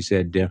 6th, and she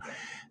said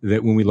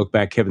that when we look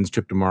back, Kevin's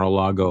trip to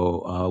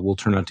Mar-a-Lago will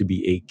turn out to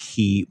be a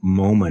key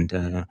moment.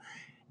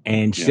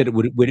 And she yeah. said it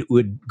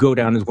would go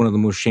down as one of the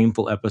most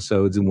shameful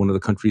episodes in one of the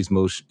country's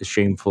most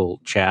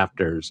shameful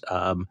chapters.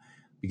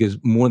 Because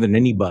more than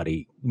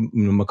anybody,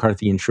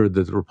 McCarthy ensured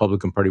that the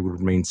Republican Party would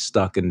remain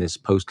stuck in this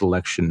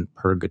post-election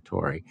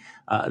purgatory.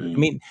 I Mm,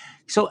 mean,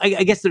 so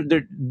I guess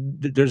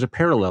there's a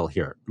parallel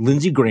here.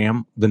 Lindsey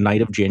Graham, the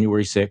night of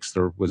January 6th,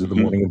 or was it the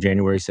hmm morning of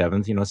January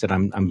 7th, said,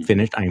 I'm hmm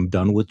finished. I am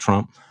done with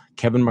Trump.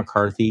 Kevin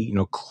McCarthy,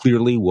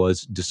 clearly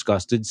was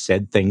disgusted,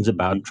 said things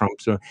about hmm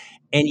Trump. So,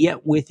 and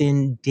yet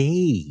within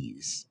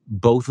days,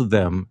 both of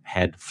them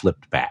had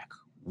flipped back.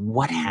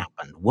 What mm.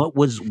 happened? What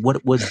was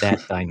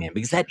that dynamic?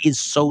 Because that is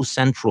so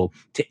central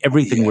to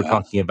everything we're Yeah.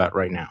 talking about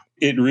right now.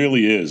 It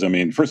really is. I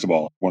mean, first of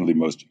all, one of the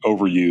most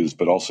overused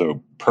but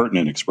also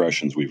pertinent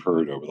expressions we've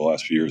heard over the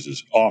last few years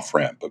is off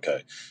ramp.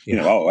 Okay.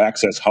 Yeah,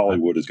 Access I,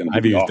 Hollywood is going to be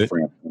I've the used off it.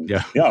 ramp.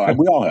 Yeah, Yeah,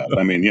 we all have.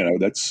 I mean,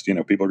 that's,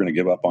 people are going to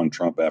give up on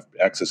Trump after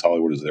Access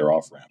Hollywood is their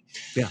off ramp.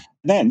 yeah,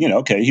 Then,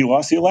 okay, he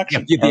lost the yeah,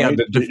 election. yeah. All Yeah, right.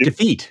 the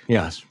defeat.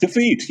 Yes.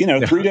 Defeat,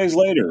 Yeah. 3 days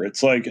later.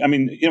 It's like, I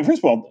mean, first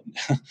of all,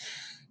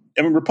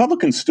 I mean,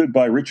 Republicans stood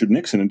by Richard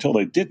Nixon until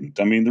they didn't.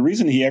 I mean, the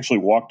reason he actually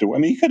walked away, I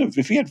mean, he could have,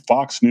 if he had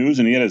Fox News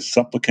and he had as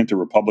supplicant to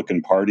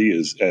Republican Party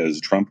as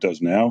Trump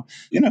does now,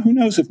 who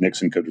knows if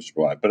Nixon could have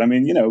survived. But I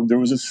mean, there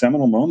was a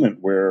seminal moment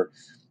where,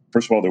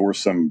 first of all, there were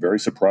some very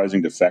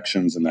surprising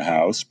defections in the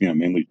House,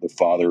 mainly the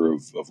father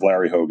of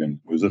Larry Hogan,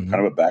 who was Hmm.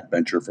 kind of a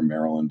backbencher from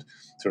Maryland,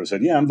 sort of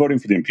said, yeah, I'm voting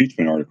for the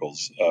impeachment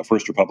articles,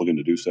 first Republican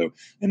to do so.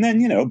 And then,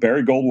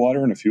 Barry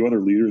Goldwater and a few other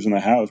leaders in the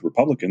House,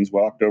 Republicans,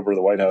 walked over to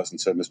the White House and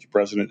said, Mr.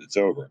 President, it's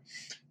over.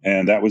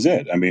 And that was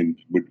it. I mean,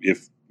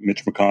 if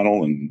Mitch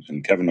McConnell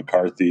and Kevin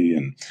McCarthy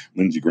and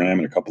Lindsey Graham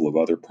and a couple of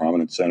other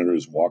prominent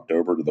senators walked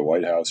over to the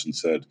White House and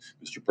said,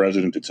 Mr.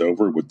 President, it's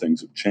over, would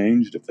things have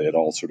changed? If they had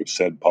all sort of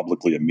said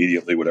publicly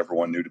immediately what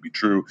everyone knew to be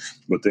true,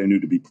 what they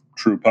knew to be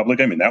true public,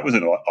 I mean, that was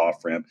an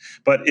off ramp.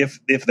 But if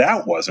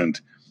that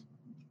wasn't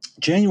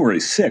January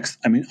 6th,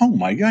 I mean, oh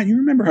my God, you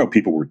remember how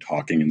people were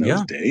talking in those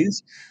Yeah.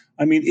 days?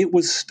 I mean, it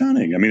was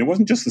stunning. I mean, it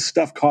wasn't just the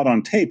stuff caught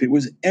on tape, it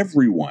was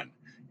everyone.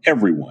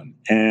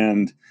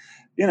 And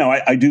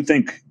I do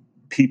think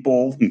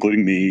people,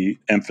 including me,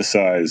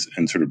 emphasize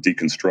and sort of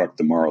deconstruct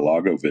the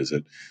Mar-a-Lago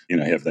visit.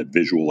 Have that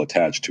visual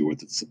attached to it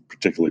that's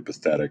particularly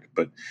pathetic.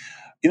 But,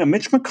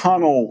 Mitch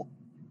McConnell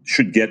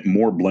should get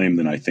more blame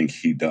than I think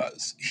he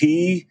does.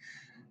 He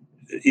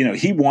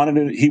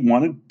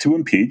wanted to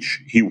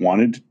impeach. He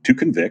wanted to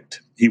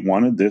convict. He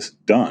wanted this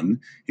done.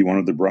 He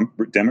wanted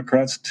the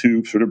Democrats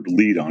to sort of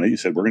lead on it. He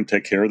said, "We're going to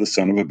take care of the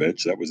son of a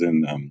bitch." That was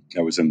in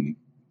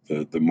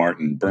the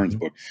Martin Burns Hmm.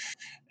 book.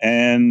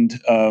 And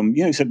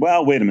he said,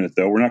 "Well, wait a minute,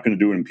 though. We're not going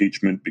to do an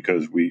impeachment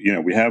because we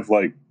have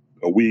like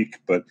a week,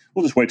 but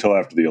we'll just wait till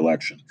after the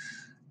election."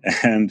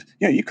 And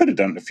you could have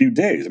done it in a few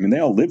days. I mean, they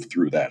all lived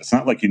through that. It's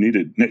not like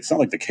It's not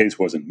like the case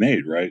wasn't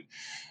made, right?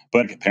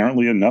 But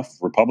apparently enough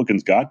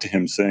Republicans got to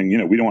him saying,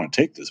 we don't want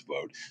to take this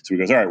vote. So he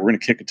goes, all right, we're going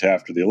to kick it to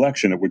after the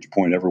election, at which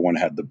point everyone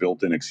had the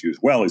built-in excuse,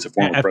 well, he's a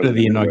former After the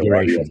president.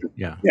 inauguration.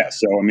 Yeah. Yeah.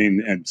 So, I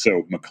mean, and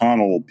so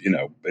McConnell,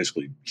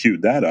 basically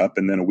queued that up.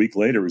 And then a week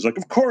later, he was like,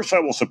 of course I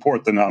will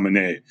support the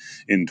nominee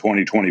in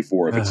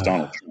 2024 if it's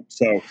Donald Trump.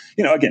 So,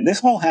 again,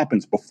 this all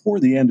happens before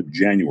the end of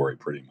January,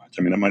 pretty much.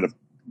 I mean, it might have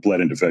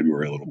bled into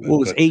February a little bit. Well, it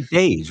was But 8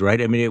 days,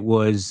 right? I mean, it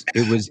was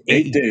 8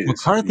 8 days,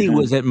 McCarthy yeah.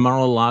 was at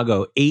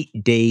Mar-a-Lago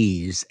 8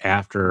 days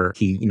after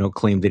he,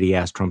 claimed that he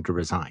asked Trump to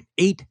resign.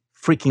 8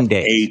 freaking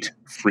days. 8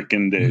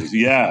 freaking days.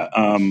 Yeah.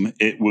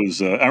 It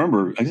was, I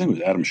remember, I think it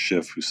was Adam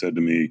Schiff who said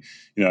to me,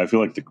 I feel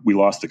like we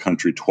lost the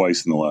country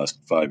twice in the last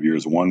 5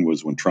 years. One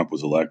was when Trump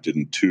was elected,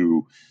 and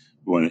two,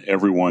 when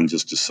everyone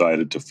just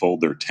decided to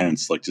fold their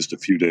tents like just a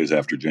few days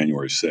after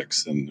January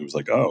 6th. And it was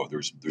like, oh,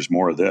 there's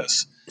more of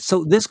this.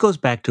 So this goes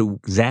back to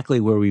exactly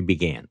where we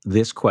began.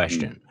 This Mm.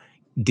 question.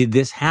 Did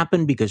this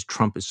happen because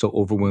Trump is so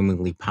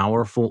overwhelmingly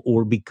powerful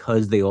or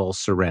because they all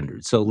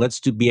surrendered? So let's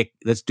do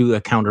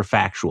a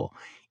counterfactual.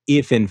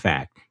 If in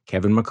fact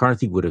Kevin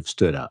McCarthy would have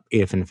stood up,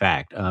 if in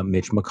fact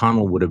Mitch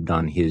McConnell would have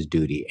done his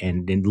duty,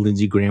 and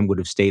Lindsey Graham would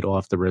have stayed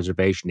off the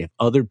reservation, if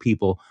other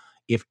people,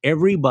 if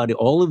everybody,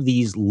 all of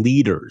these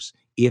leaders,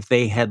 if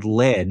they had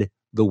led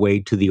the way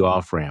to the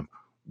off ramp,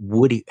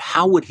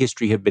 how would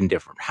history have been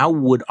different? How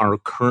would our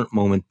current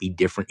moment be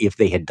different if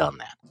they had done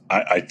that?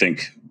 I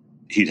think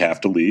he'd have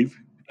to leave.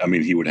 I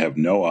mean, he would have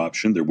no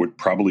option. There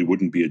probably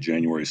wouldn't be a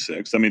January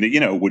 6th. I mean,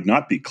 it would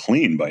not be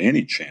clean by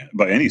any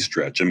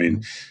stretch. I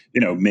mean,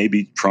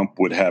 maybe Trump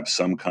would have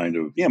some kind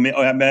of,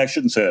 I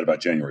shouldn't say that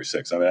about January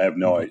 6th. I mean,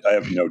 I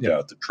have no Yeah.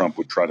 doubt that Trump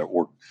would try to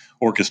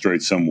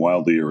orchestrate some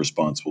wildly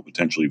irresponsible,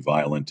 potentially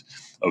violent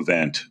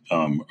event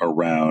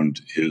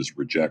around his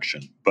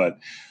rejection. But,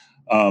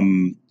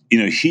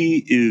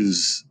 he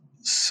is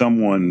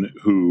someone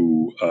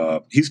who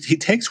he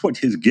takes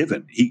what is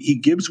given. He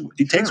takes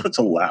Sure. what's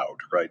allowed,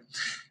 right?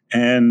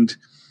 And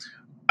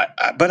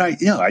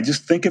I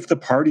just think if the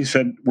party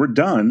said we're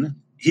done,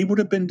 he would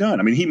have been done.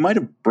 I mean, he might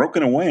have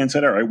broken away and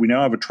said, all right, we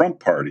now have a Trump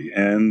party.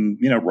 And,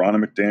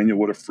 Ronna McDaniel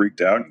would have freaked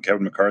out, and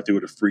Kevin McCarthy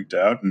would have freaked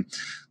out, and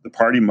the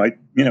party might,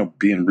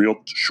 be in real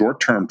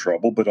short-term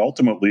trouble. But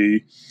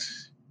ultimately,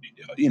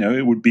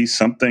 it would be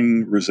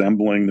something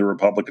resembling the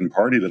Republican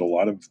Party that a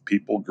lot of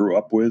people grew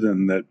up with,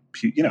 and that,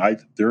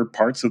 there are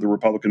parts of the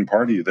Republican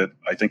Party that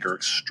I think are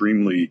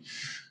extremely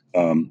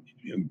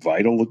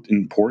vital,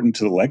 important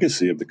to the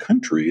legacy of the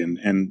country,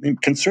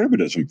 and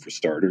conservatism for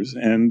starters.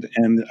 And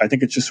I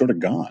think it's just sort of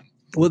gone.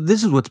 Well,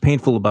 this is what's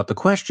painful about the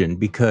question,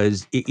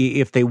 because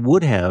if they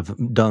would have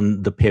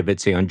done the pivot,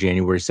 say on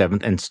January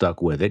 7th, and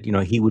stuck with it,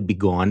 he would be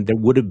gone. There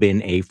would have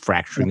been a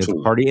fracturing of the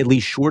Absolutely. party, at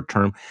least short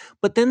term,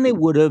 but then they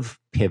would have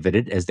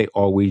pivoted, as they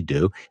always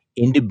do,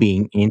 into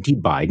being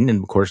anti-Biden.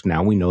 And of course,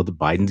 now we know that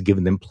Biden's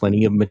given them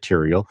plenty of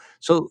material.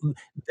 So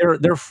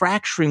their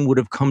fracturing would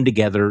have come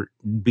together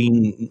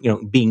being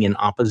in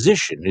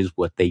opposition is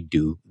what they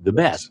do the Yes.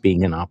 best,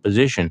 being in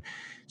opposition.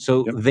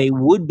 So Yep. they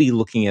would be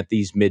looking at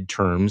these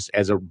midterms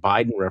as a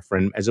Biden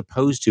referendum as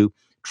opposed to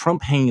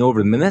Trump hanging over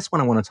them. And that's what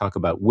I want to talk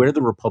about, where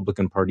the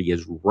Republican Party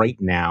is right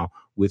now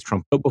with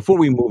Trump. But before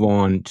we move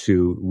on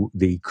to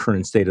the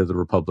current state of the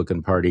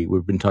Republican Party,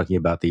 we've been talking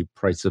about the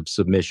price of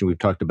submission. We've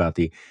talked about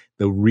the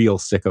real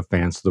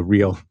sycophants, the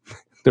real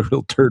the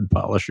real turd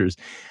polishers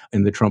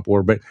in the Trump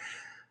war. But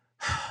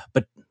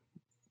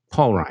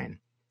Paul Ryan.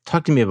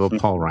 Talk to me about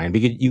Paul Ryan,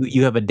 because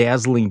you have a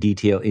dazzling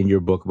detail in your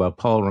book about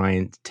Paul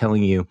Ryan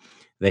telling you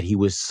that he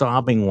was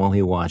sobbing while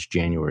he watched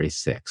January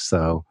 6th.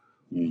 So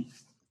Mm.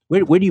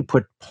 where do you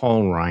put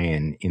Paul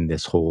Ryan in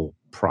this whole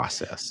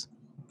process?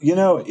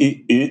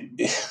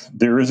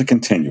 There is a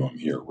continuum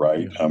here,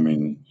 right? Yeah. I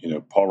mean,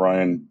 Paul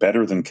Ryan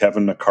better than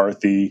Kevin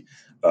McCarthy,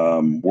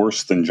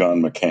 worse than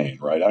John McCain,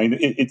 right? I mean,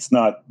 it's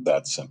not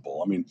that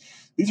simple. I mean,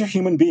 these are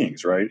human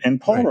beings, right? And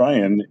Paul Right.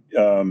 Ryan,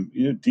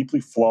 deeply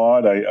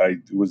flawed. I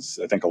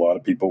think a lot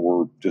of people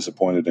were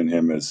disappointed in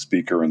him as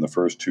speaker in the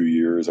first 2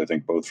 years. I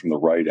think both from the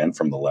right and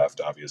from the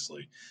left,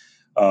 obviously.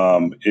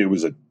 It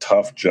was a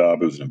tough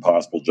job. It was an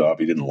impossible job.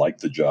 He didn't like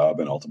the job,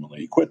 and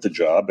ultimately he quit the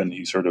job, and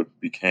he sort of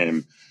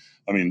became,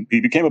 he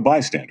became a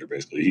bystander,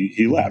 basically.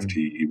 He left.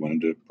 Mhm. He went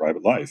into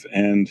private life.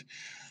 And,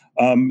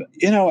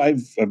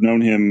 I've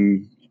known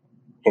him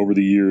over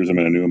the years. I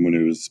mean, I knew him when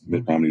he was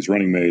Mitt Romney's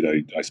running mate.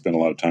 I spent a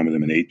lot of time with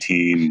him in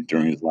 2018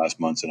 during his last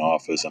months in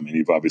office. I mean,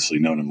 you've obviously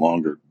known him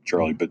longer,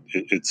 Charlie, but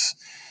it's,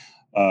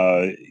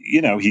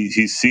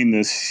 he's seen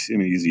this. I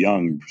mean, he's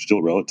young,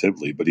 still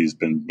relatively, but he's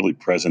been really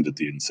present at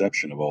the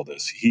inception of all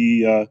this.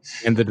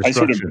 And the I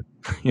sort of, destruction.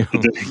 You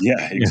know?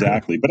 yeah, Yeah.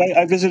 exactly. But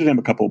I visited him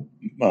a couple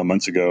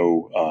months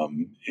ago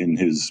in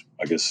his,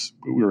 I guess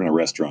we were in a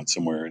restaurant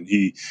somewhere, and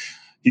he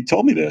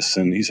told me this,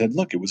 and he said,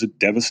 look, it was a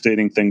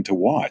devastating thing to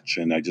watch.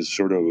 And I just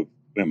sort of,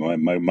 my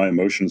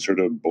emotions sort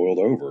of boiled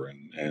over,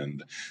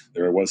 and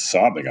there I was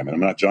sobbing. I mean, I'm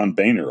not John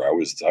Boehner. I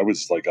was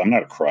like, I'm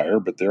not a crier,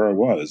 but there I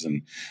was.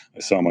 And I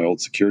saw my old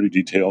security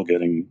detail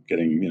getting,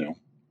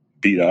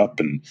 beat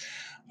up, and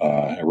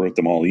I wrote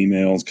them all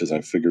emails because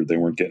I figured they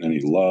weren't getting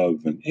any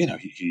love. And,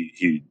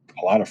 he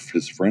a lot of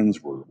his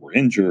friends were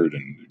injured,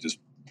 and just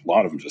a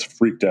lot of them just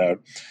freaked out.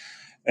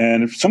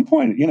 And at some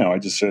point, I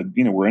just said,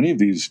 were any of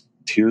these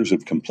tears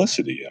of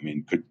complicity? I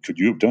mean, could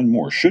you have done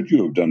more? Should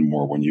you have done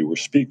more when you were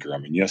speaker? I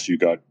mean, yes, you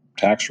got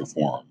tax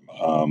reform,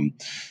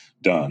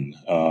 done.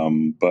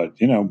 But,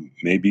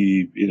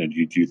 maybe,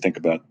 do you think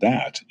about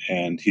that?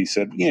 And he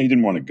said, he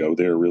didn't want to go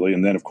there really.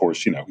 And then, of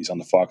course, he's on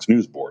the Fox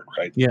News board,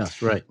 right?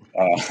 Yes, right.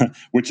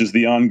 Which is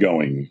the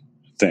ongoing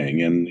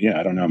thing. And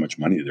I don't know how much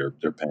money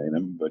they're paying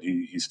him, but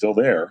he's still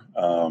there.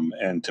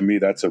 And to me,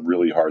 that's a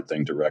really hard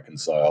thing to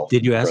reconcile Did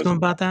in the you ask him present.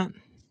 about that?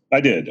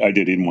 I did. He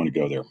didn't want to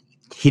go there.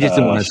 He just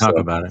didn't want to talk So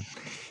about it.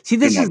 See,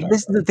 didn't this is want to talk this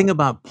is about the thing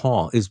about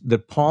Paul, is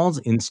that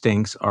Paul's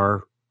instincts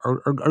are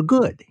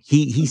good.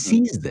 He it.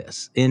 sees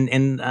this,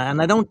 and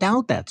I don't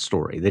doubt that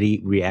story, that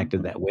he reacted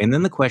Mhm. that way. And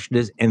then the question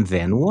is, and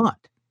then what?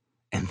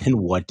 And then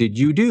what did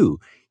you do?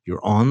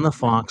 You're on the Yeah.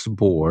 Fox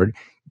board.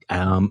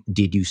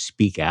 Did you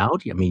speak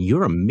out? I mean,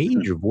 you're a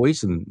major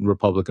voice in the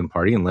Republican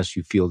Party, unless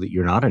you feel that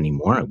you're not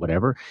anymore, or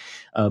whatever.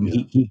 Yeah.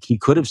 He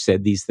could have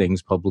said these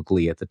things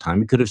publicly at the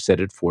time. He could have said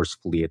it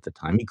forcefully at the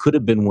time. He could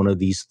have been one of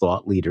these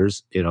thought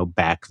leaders,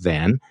 back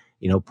then,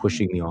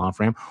 pushing the off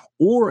ramp,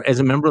 or as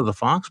a member of the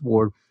Fox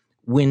board.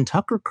 When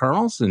Tucker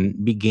Carlson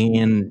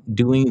began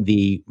doing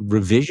the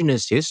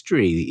revisionist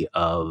history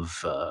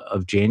of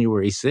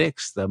January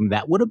 6th,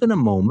 that would have been a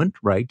moment,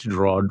 right, to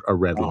draw a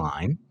red Well,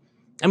 line.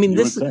 I mean, you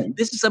this would think.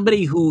 this is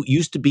somebody who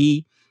used to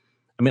be.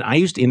 I mean, I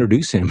used to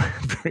introduce him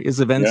at various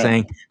events, Yeah.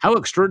 saying how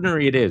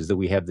extraordinary it is that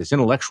we have this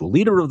intellectual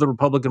leader of the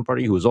Republican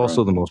Party who is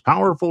also Right. the most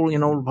powerful,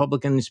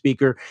 Republican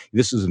speaker.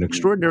 This is an Yeah.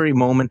 extraordinary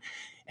moment,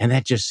 and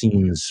that just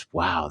seems,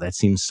 wow, that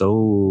seems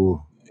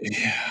so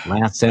Yeah. last I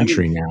mean,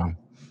 century now.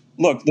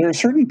 look, there are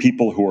certain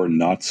people who are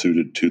not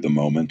suited to the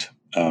moment.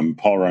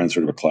 Paul Ryan's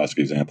sort of a classic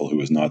example who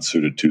is not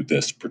suited to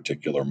this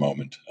particular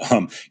moment.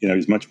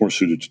 He's much more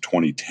suited to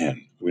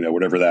 2010.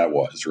 Whatever that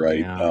was, right?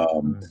 Yeah.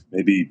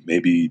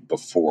 Maybe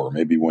before,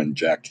 maybe when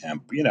Jack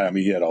Kemp. He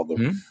had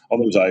Hmm? all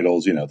those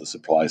idols. The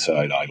supply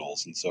side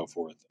idols and so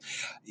forth.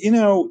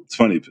 It's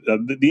funny.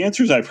 The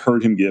answers I've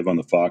heard him give on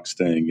the Fox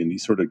thing, and he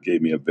sort of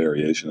gave me a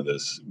variation of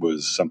this,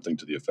 was something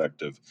to the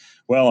effect of,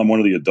 well, I'm one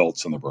of the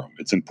adults in the room.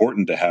 It's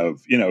important to have,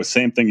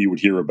 same thing you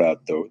would hear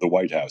about the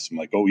White House. I'm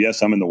like, oh,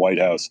 yes, I'm in the White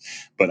House,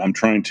 but I'm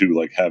trying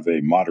to have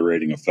a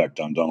moderating effect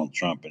on Donald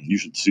Trump. And you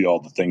should see all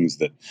the things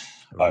that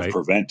I've Right.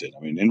 prevented.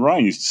 I mean, and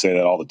Ryan used to say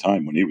that all the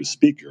time when he was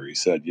speaker. He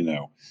said,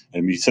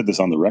 and he said this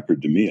on the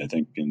record to me, I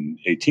think in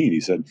 18, he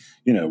said,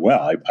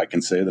 well, I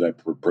can say that I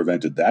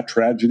prevented that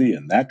tragedy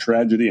and that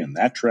tragedy and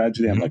that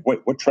tragedy. I'm Mhm. like, wait,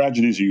 what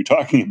tragedies are you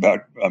talking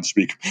about,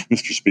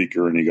 Mr.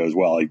 Speaker? And he goes,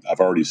 well, I've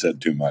already said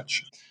too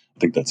much. I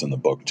think that's in the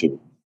book too.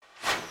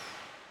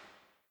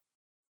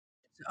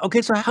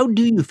 Okay, so how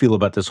do you feel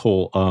about this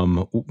whole,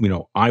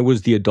 I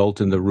was the adult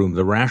in the room,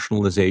 the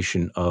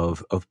rationalization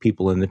of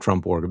people in the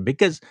Trump organ?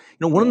 Because,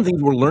 one of the Yeah.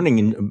 things we're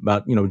learning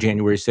about,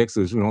 January 6th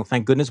is,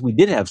 thank goodness we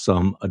did have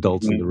some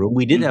adults in the room.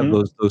 We did have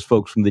Mm-hmm. those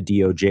folks from the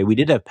DOJ. We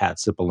did have Pat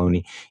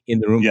Cipollone in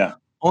the room. Yeah.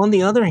 On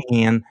the other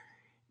hand,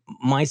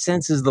 my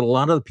sense is that a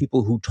lot of the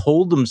people who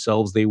told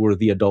themselves they were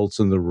the adults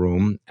in the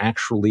room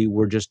actually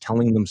were just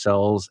telling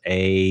themselves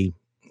a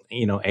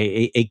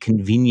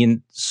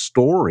convenient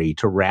story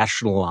to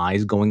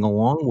rationalize going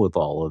along with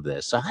all of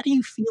this. So how do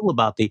you feel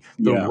about the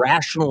Yeah.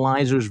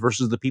 rationalizers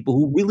versus the people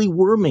who really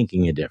were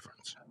making a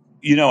difference?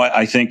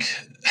 I think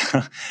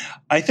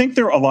I think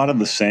they're a lot of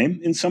the same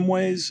in some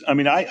ways. I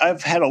mean,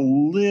 I've had a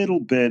little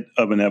bit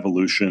of an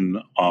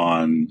evolution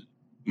on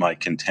my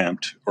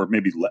contempt, or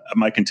maybe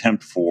my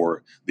contempt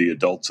for the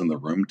adults in the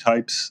room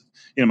types.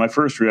 My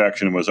first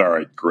reaction was, all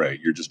right,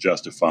 great, you're just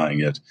justifying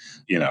it.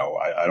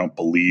 I don't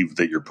believe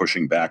that you're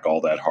pushing back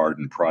all that hard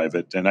in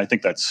private. And I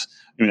think I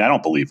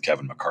don't believe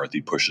Kevin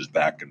McCarthy pushes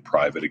back in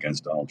private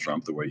against Donald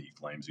Trump the way he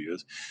claims he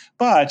is.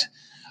 But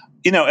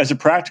as a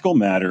practical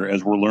matter,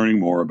 as we're learning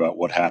more about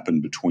what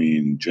happened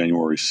between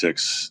January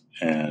 6th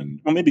and,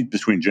 well, maybe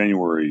between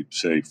January,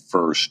 say,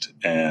 1st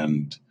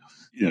and,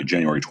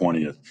 January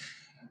 20th,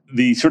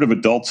 the sort of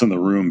adults in the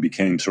room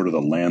became sort of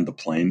the land the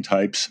plane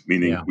types,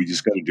 meaning Yeah. we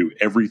just got to do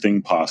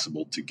everything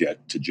possible to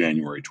get to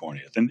January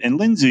 20th. And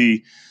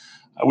Lindsey,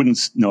 I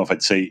wouldn't know if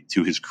I'd say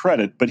to his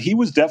credit, but he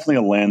was definitely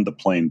a land the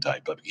plane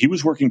type. He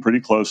was working pretty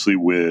closely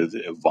with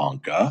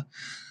Ivanka,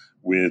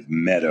 with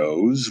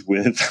Meadows,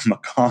 with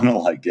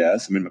McConnell, I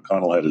guess. I mean,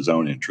 McConnell had his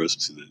own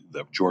interests,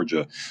 the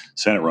Georgia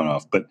Senate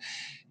runoff. But,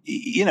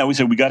 we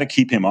said we got to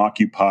keep him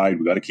occupied.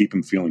 We got to keep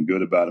him feeling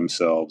good about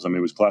himself. I mean,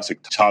 it was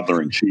classic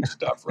toddler in chief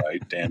stuff,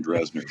 right? Dan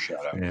Dresner,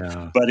 shout out.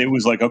 Yeah. But it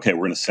was like, okay,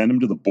 we're going to send him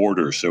to the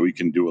border so he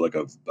can do like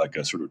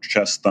a sort of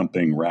chest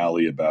thumping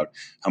rally about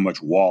how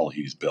much wall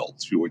he's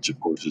built, which of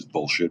course is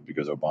bullshit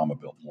because Obama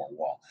built more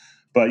wall.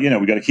 But we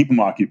got to keep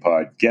him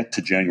occupied. Get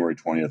to January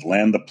 20th.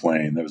 Land the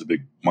plane. That was a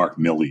big Mark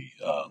Milley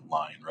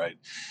line, right?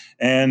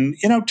 And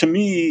to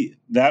me,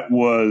 that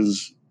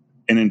was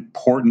an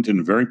important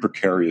and very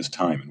precarious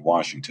time in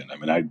Washington. I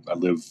mean, I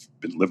lived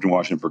in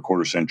Washington for a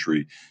quarter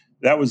century.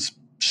 That was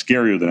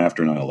scarier than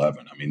after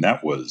 9/11. I mean,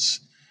 that was,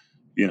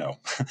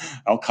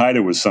 Al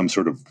Qaeda was some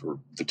sort of, or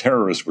the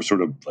terrorists were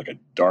sort of like a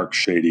dark,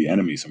 shady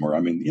enemy somewhere. I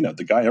mean,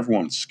 the guy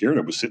everyone was scared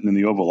of was sitting in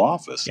the Oval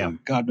Office, Yeah.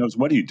 and God knows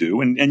what he'd do.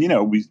 And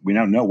we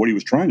now know what he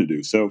was trying to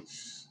do. So,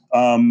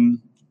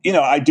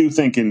 I do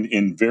think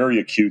in very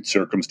acute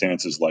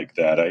circumstances like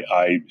that,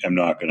 I am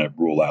not going to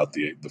rule out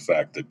the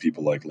fact that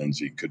people like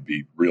Lindsay could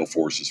be real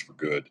forces for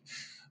good.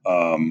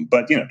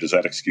 But does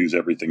that excuse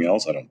everything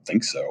else? I don't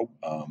think so.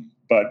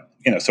 But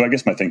so I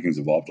guess my thinking's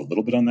evolved a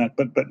little bit on that.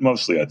 But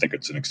mostly, I think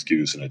it's an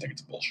excuse, and I think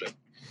it's bullshit.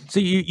 So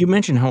you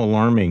mentioned how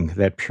alarming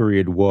that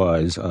period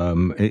was,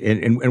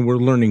 and we're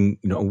learning,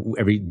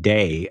 every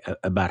day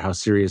about how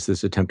serious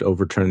this attempt to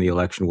overturn the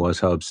election was,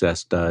 how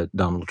obsessed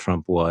Donald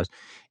Trump was,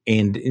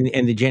 and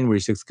the January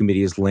 6th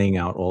committee is laying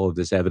out all of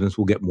this evidence.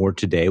 We'll get more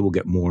today. We'll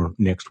get more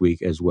next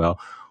week as well.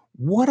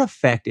 What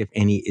effect, if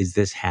any, is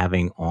this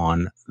having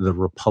on the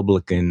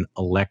Republican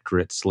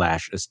electorate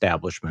 /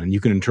 establishment? And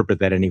you can interpret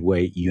that any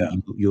way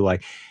you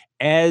like.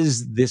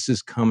 As this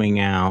is coming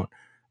out,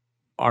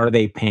 are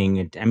they paying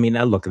it? I mean,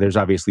 look, there's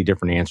obviously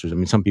different answers. I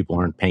mean, some people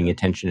aren't paying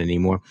attention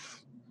anymore.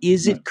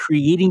 Is it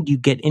creating, do you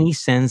get any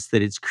sense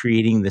that it's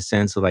creating the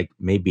sense of like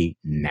maybe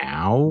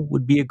now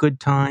would be a good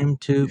time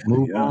to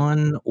move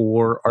on?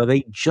 Or are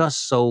they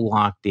just so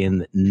locked in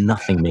that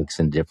nothing makes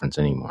a difference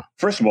anymore?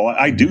 First of all,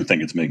 I do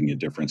think it's making a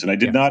difference. And I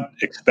did not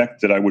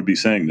expect that I would be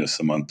saying this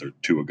a month or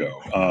two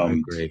ago. I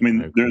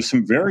agree. There's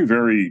some very,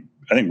 very,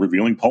 I think,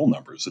 revealing poll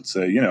numbers that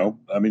say,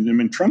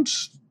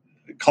 Trump's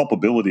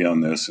culpability on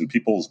this and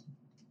people's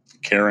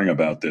caring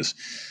about this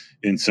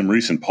in some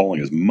recent polling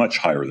is much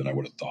higher than I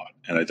would have thought.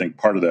 And I think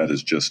part of that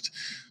is just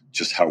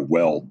how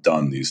well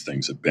done these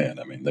things have been.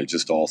 I mean, they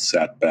just all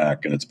sat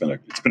back, and it's been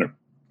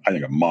I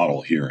think a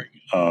model hearing.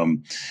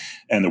 And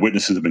the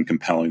witnesses have been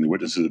compelling. The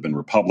witnesses have been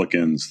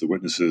Republicans. The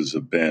witnesses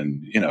have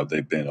been,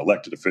 they've been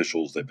elected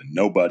officials. They've been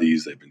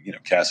nobodies. They've been,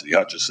 Cassidy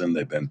Hutchinson.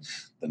 They've been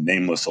the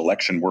nameless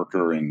election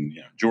worker in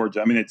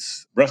Georgia. I mean,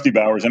 it's Rusty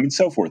Bowers. I mean,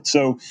 so forth.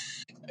 So,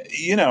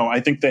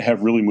 I think they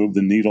have really moved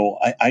the needle.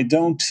 I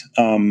don't.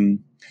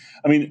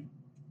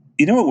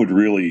 What would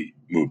really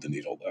move the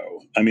needle,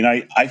 though? I mean,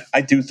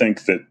 I do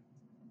think that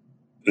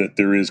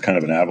there is kind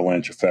of an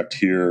avalanche effect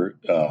here,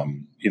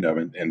 and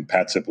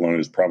Pat Cipollone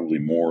is probably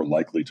more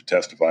likely to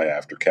testify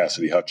after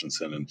Cassidy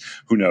Hutchinson, and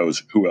who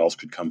knows who else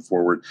could come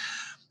forward.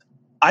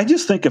 I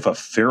just think if a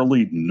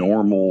fairly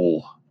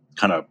normal,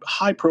 kind of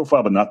high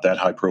profile, but not that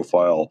high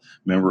profile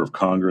member of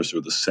Congress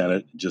or the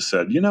Senate just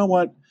said, you know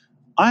what,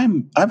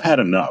 I've had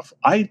enough.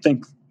 I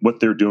think what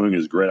they're doing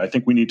is great. I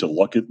think we need to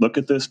look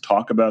at this,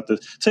 talk about this.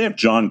 Say if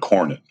John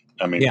Cornyn,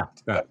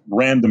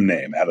 random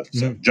name out of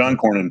John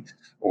Cornyn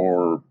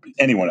or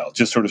anyone else,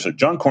 just sort of said,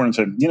 John Cornyn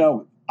said,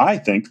 I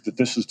think that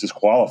this is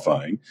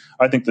disqualifying.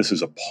 I think this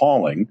is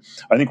appalling.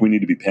 I think we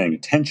need to be paying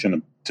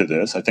attention to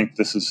this. I think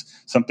this is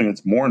something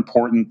that's more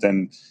important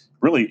than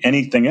really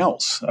anything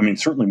else. I mean,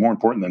 certainly more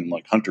important than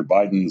like Hunter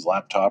Biden's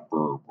laptop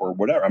or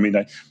whatever. I mean,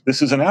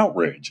 this is an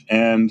outrage.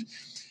 And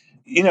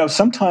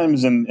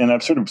sometimes, and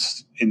I've sort of,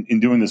 in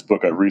doing this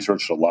book, I've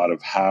researched a lot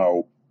of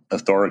how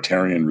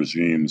authoritarian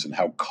regimes and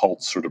how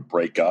cults sort of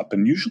break up.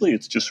 And usually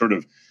it's just sort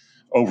of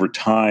over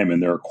time,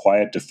 and there are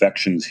quiet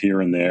defections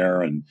here and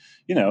there. And,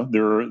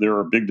 there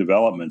are big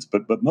developments,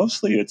 but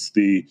mostly it's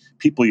the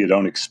people you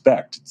don't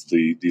expect. It's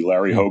the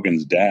Larry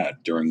Hogan's dad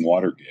during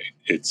Watergate.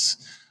 It's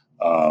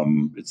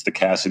the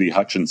Cassidy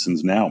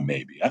Hutchinsons now,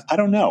 maybe. I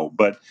don't know.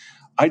 But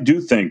I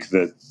do think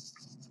that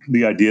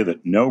the idea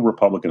that no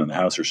Republican in the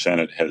House or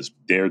Senate has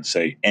dared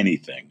say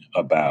anything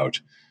about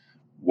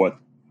what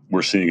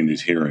we're seeing in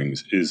these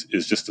hearings is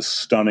just a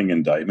stunning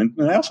indictment.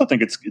 And I also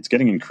think it's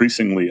getting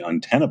increasingly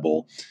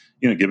untenable,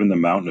 given the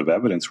mountain of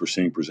evidence we're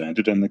seeing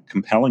presented and the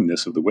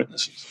compellingness of the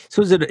witnesses.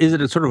 So is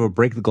it a sort of a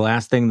break the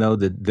glass thing, though,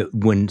 that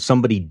when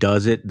somebody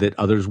does it, that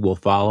others will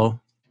follow?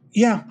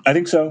 Yeah, I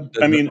think so.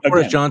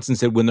 Boris Johnson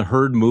said, when the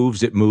herd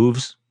moves, it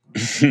moves.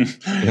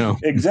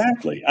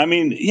 Exactly. I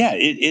mean,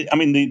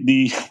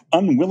 the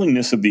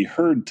unwillingness of the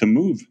herd to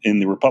move in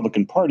the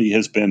Republican Party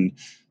has been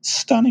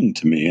stunning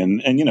to me.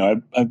 And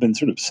I've been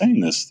sort of saying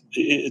this.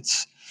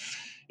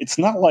 It's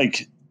not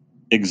like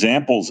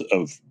examples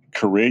of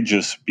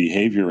courageous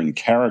behavior and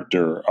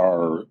character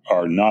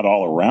are not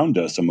all around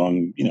us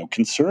among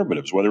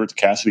conservatives, whether it's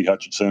Cassidy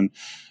Hutchinson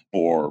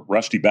or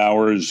Rusty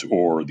Bowers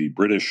or the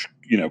British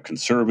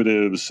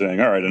conservatives saying,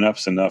 all right,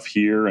 enough's enough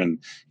here. And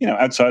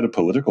outside of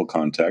political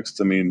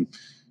context, I mean,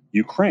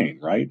 Ukraine,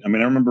 right? I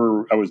mean, I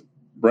remember I was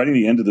writing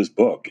the end of this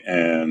book,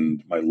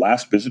 and my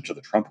last visit to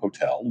the Trump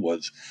Hotel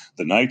was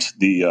the night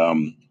the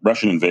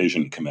Russian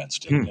invasion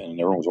commenced, and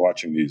everyone was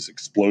watching these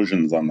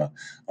explosions on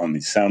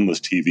the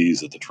soundless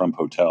TVs at the Trump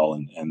Hotel,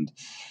 and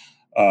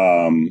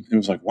it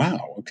was like,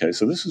 wow, okay,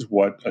 so this is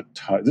what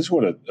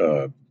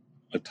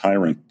a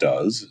tyrant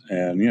does,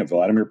 and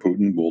Vladimir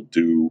Putin will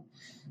do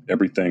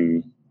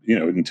everything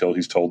until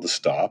he's told to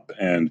stop.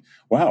 And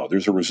wow,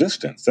 there's a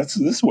resistance. This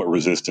is what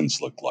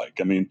resistance looked like.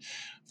 I mean,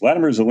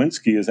 Vladimir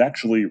Zelensky is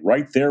actually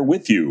right there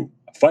with you,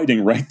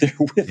 fighting right there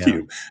with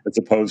you, as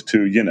opposed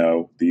to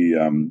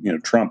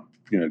Trump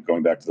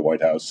going back to the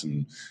White House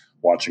and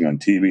watching on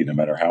TV, no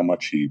matter how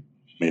much he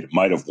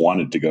might have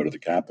wanted to go to the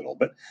Capitol.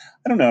 But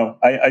I don't know.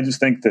 I just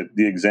think that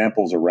the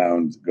examples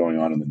around going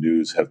on in the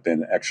news have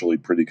been actually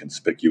pretty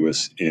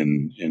conspicuous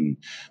in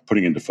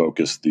putting into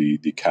focus the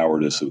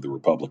cowardice of the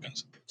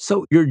Republicans.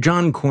 So your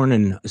John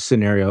Cornyn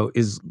scenario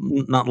is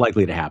not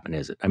likely to happen,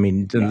 is it? I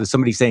mean, No.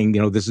 somebody saying,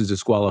 this is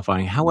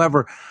disqualifying.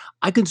 However,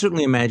 I can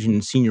certainly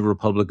imagine senior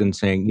Republicans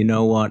saying, you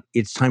know what,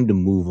 it's time to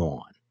move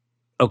on.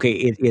 Okay,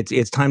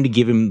 it's time to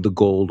give him the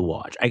gold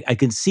watch. I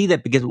can see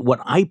that because what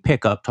I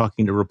pick up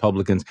talking to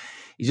Republicans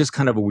is just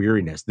kind of a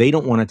weariness. They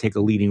don't want to take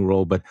a leading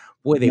role, but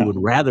boy, they would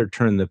No. rather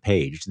turn the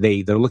page.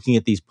 They're looking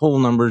at these poll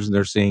numbers and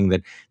they're saying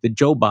that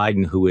Joe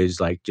Biden, who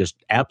is like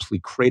just absolutely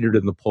cratered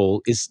in the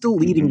poll, is still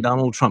leading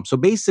Donald Trump. So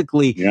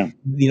basically, Yeah.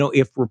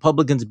 if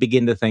Republicans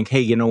begin to think,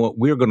 hey, you know what,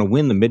 we're going to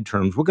win the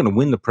midterms, we're going to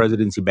win the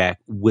presidency back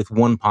with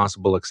one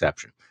possible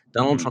exception.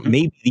 Donald Trump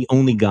may be the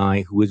only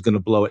guy who is going to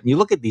blow it. And you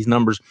look at these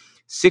numbers,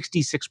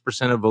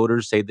 66% of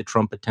voters say that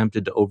Trump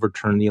attempted to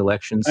overturn the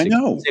election. I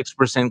know.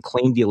 66%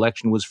 claimed the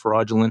election was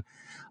fraudulent.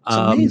 It's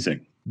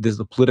amazing. There's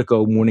the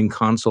Politico Morning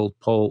Consult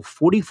poll.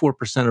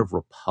 44% of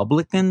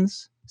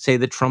Republicans say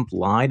that Trump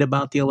lied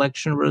about the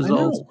election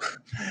results.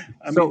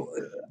 I know.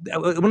 I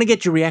want to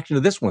get your reaction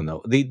to this one,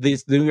 though.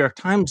 The New York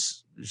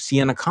Times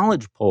Siena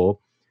College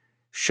poll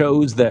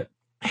shows that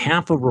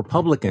half of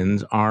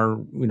Republicans are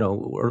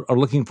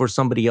looking for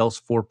somebody else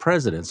for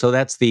president. So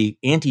that's the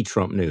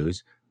anti-Trump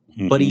news.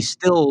 But he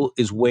still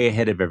is way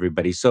ahead of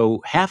everybody.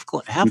 So half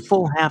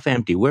full, half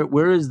empty.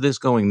 Where is this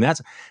going?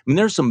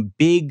 There's some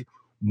big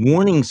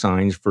warning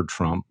signs for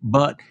Trump.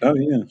 But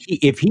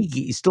if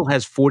he still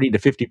has 40 to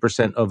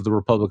 50% of the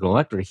Republican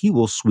electorate, he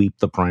will sweep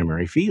the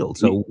primary field.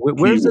 So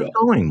where's it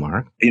going,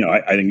 Mark?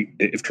 I think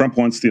if Trump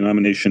wants the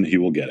nomination, he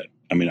will get it.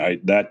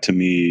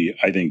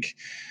 I think,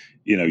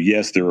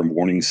 yes, there are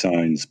warning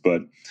signs,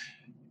 but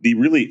the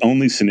really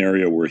only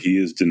scenario where he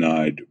is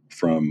denied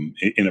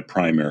in a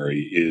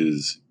primary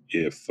is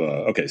if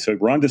so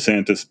Ron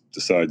DeSantis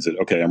decides that,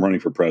 I'm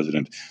running for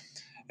president,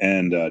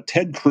 and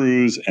Ted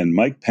Cruz and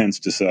Mike Pence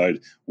decide,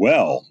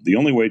 well, the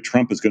only way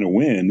Trump is going to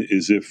win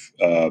is if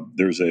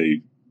there's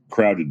a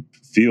crowded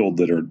field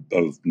that are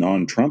of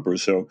non-Trumpers,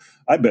 so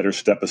I better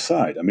step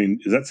aside.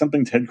 Is that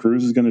something Ted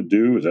Cruz is going to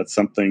do? Is that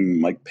something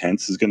Mike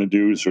Pence is going to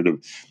do to sort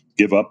of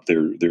give up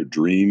their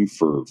dream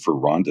for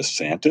Ron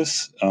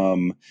DeSantis?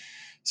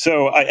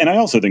 I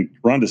also think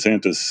Ron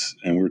DeSantis,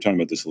 and we were talking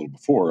about this a little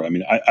before,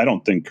 I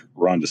don't think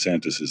Ron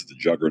DeSantis is the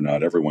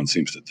juggernaut everyone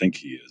seems to think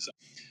he is.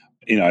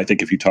 I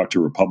think if you talk to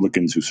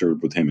Republicans who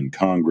served with him in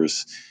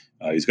Congress,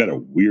 he's got a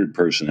weird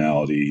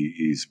personality.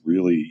 He's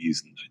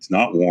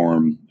not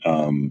warm.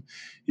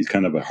 He's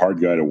kind of a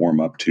hard guy to warm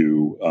up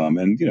to.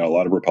 And a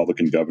lot of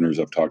Republican governors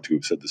I've talked to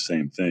have said the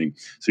same thing.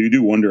 So you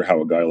do wonder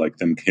how a guy like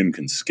him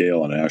can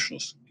scale on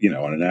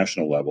a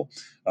national level.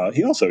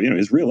 He also,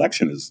 his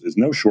reelection is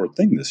no short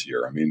thing this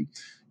year.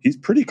 He's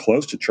pretty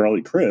close to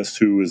Charlie Crist,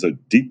 who is a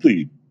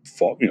deeply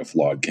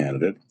flawed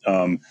candidate.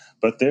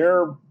 But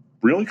they're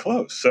really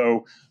close.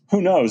 So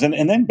who knows?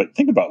 But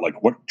think about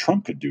what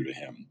Trump could do to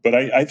him. But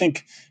I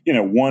think,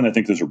 I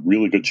think there's a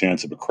really good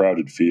chance of a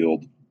crowded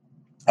field,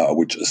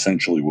 which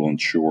essentially will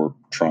ensure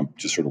Trump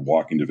just sort of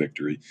walking to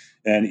victory.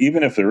 And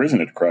even if there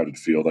isn't a crowded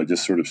field, I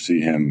just sort of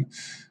see him,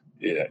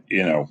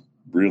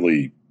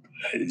 really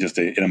just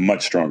in a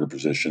much stronger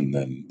position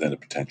than a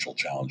potential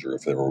challenger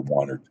if there were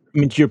one or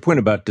two. To your point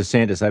about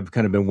DeSantis, I've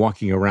kind of been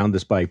walking around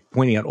this by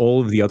pointing out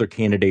all of the other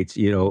candidates,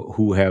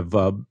 who have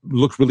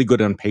looked really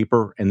good on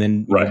paper and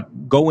then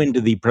go into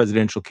the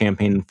presidential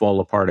campaign and fall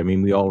apart.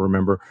 We all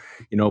remember,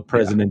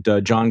 President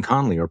John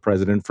Connally or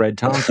President Fred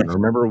Thompson.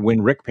 Remember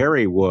when Rick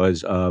Perry was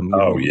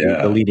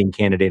the leading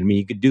candidate?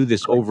 You could do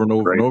this over and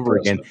over and over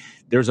again.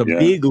 There's a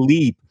big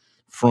leap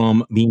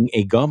from being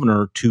a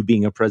governor to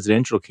being a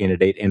presidential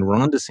candidate. And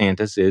Ron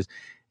DeSantis is,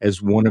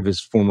 as one of his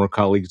former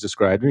colleagues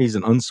described him, he's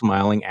an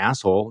unsmiling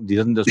asshole. He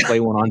doesn't just play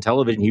one on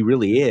television. He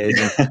really is.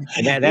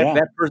 And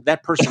that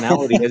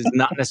personality is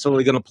not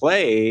necessarily going to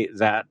play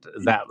that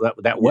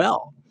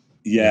well.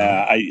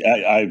 Yeah,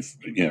 I've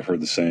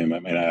heard the same.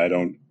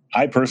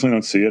 I personally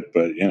don't see it,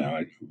 but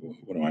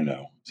what do I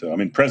know? So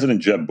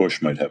President Jeb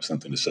Bush might have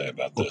something to say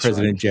about this.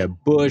 President Jeb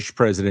Bush,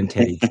 President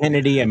Teddy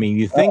Kennedy.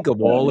 You think of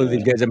all of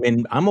these guys.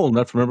 I'm old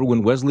enough to remember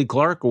when Wesley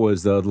Clark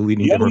was the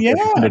leading Democratic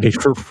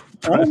candidate for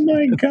president. Oh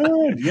my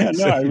God! Yeah,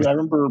 no, I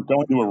remember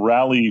going to a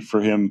rally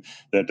for him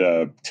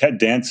that Ted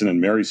Danson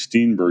and Mary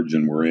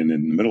Steenburgen were in the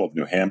middle of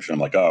New Hampshire. I'm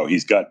like, oh,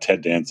 he's got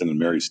Ted Danson and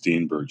Mary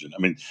Steenburgen.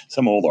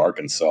 Some old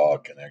Arkansas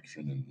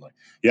connection, and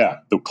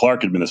the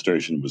Clark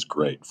administration was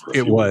great for a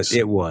few weeks.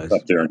 It was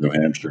up there in New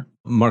Hampshire.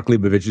 Mark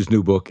Leibovich's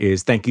new book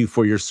is "Thank You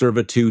for Your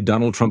Servitude: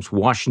 Donald Trump's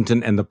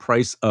Washington and the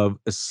Price of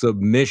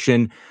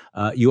Submission."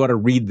 You ought to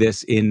read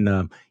this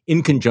in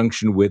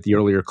conjunction with the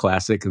earlier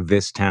classic,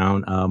 This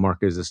Town. Mark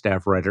is a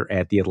staff writer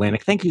at The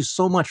Atlantic. Thank you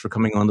so much for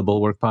coming on the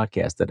Bulwark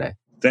podcast today.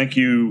 Thank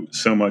you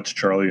so much,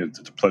 Charlie. It's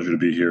a pleasure to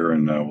be here,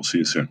 and we'll see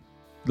you soon.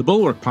 The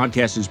Bulwark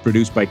podcast is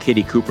produced by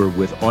Katie Cooper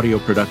with audio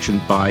production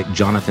by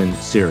Jonathan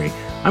Siri.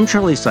 I'm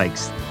Charlie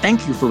Sykes.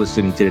 Thank you for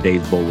listening to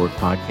today's Bulwark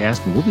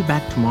podcast, and we'll be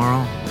back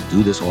tomorrow. We'll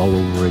do this all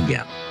over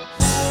again.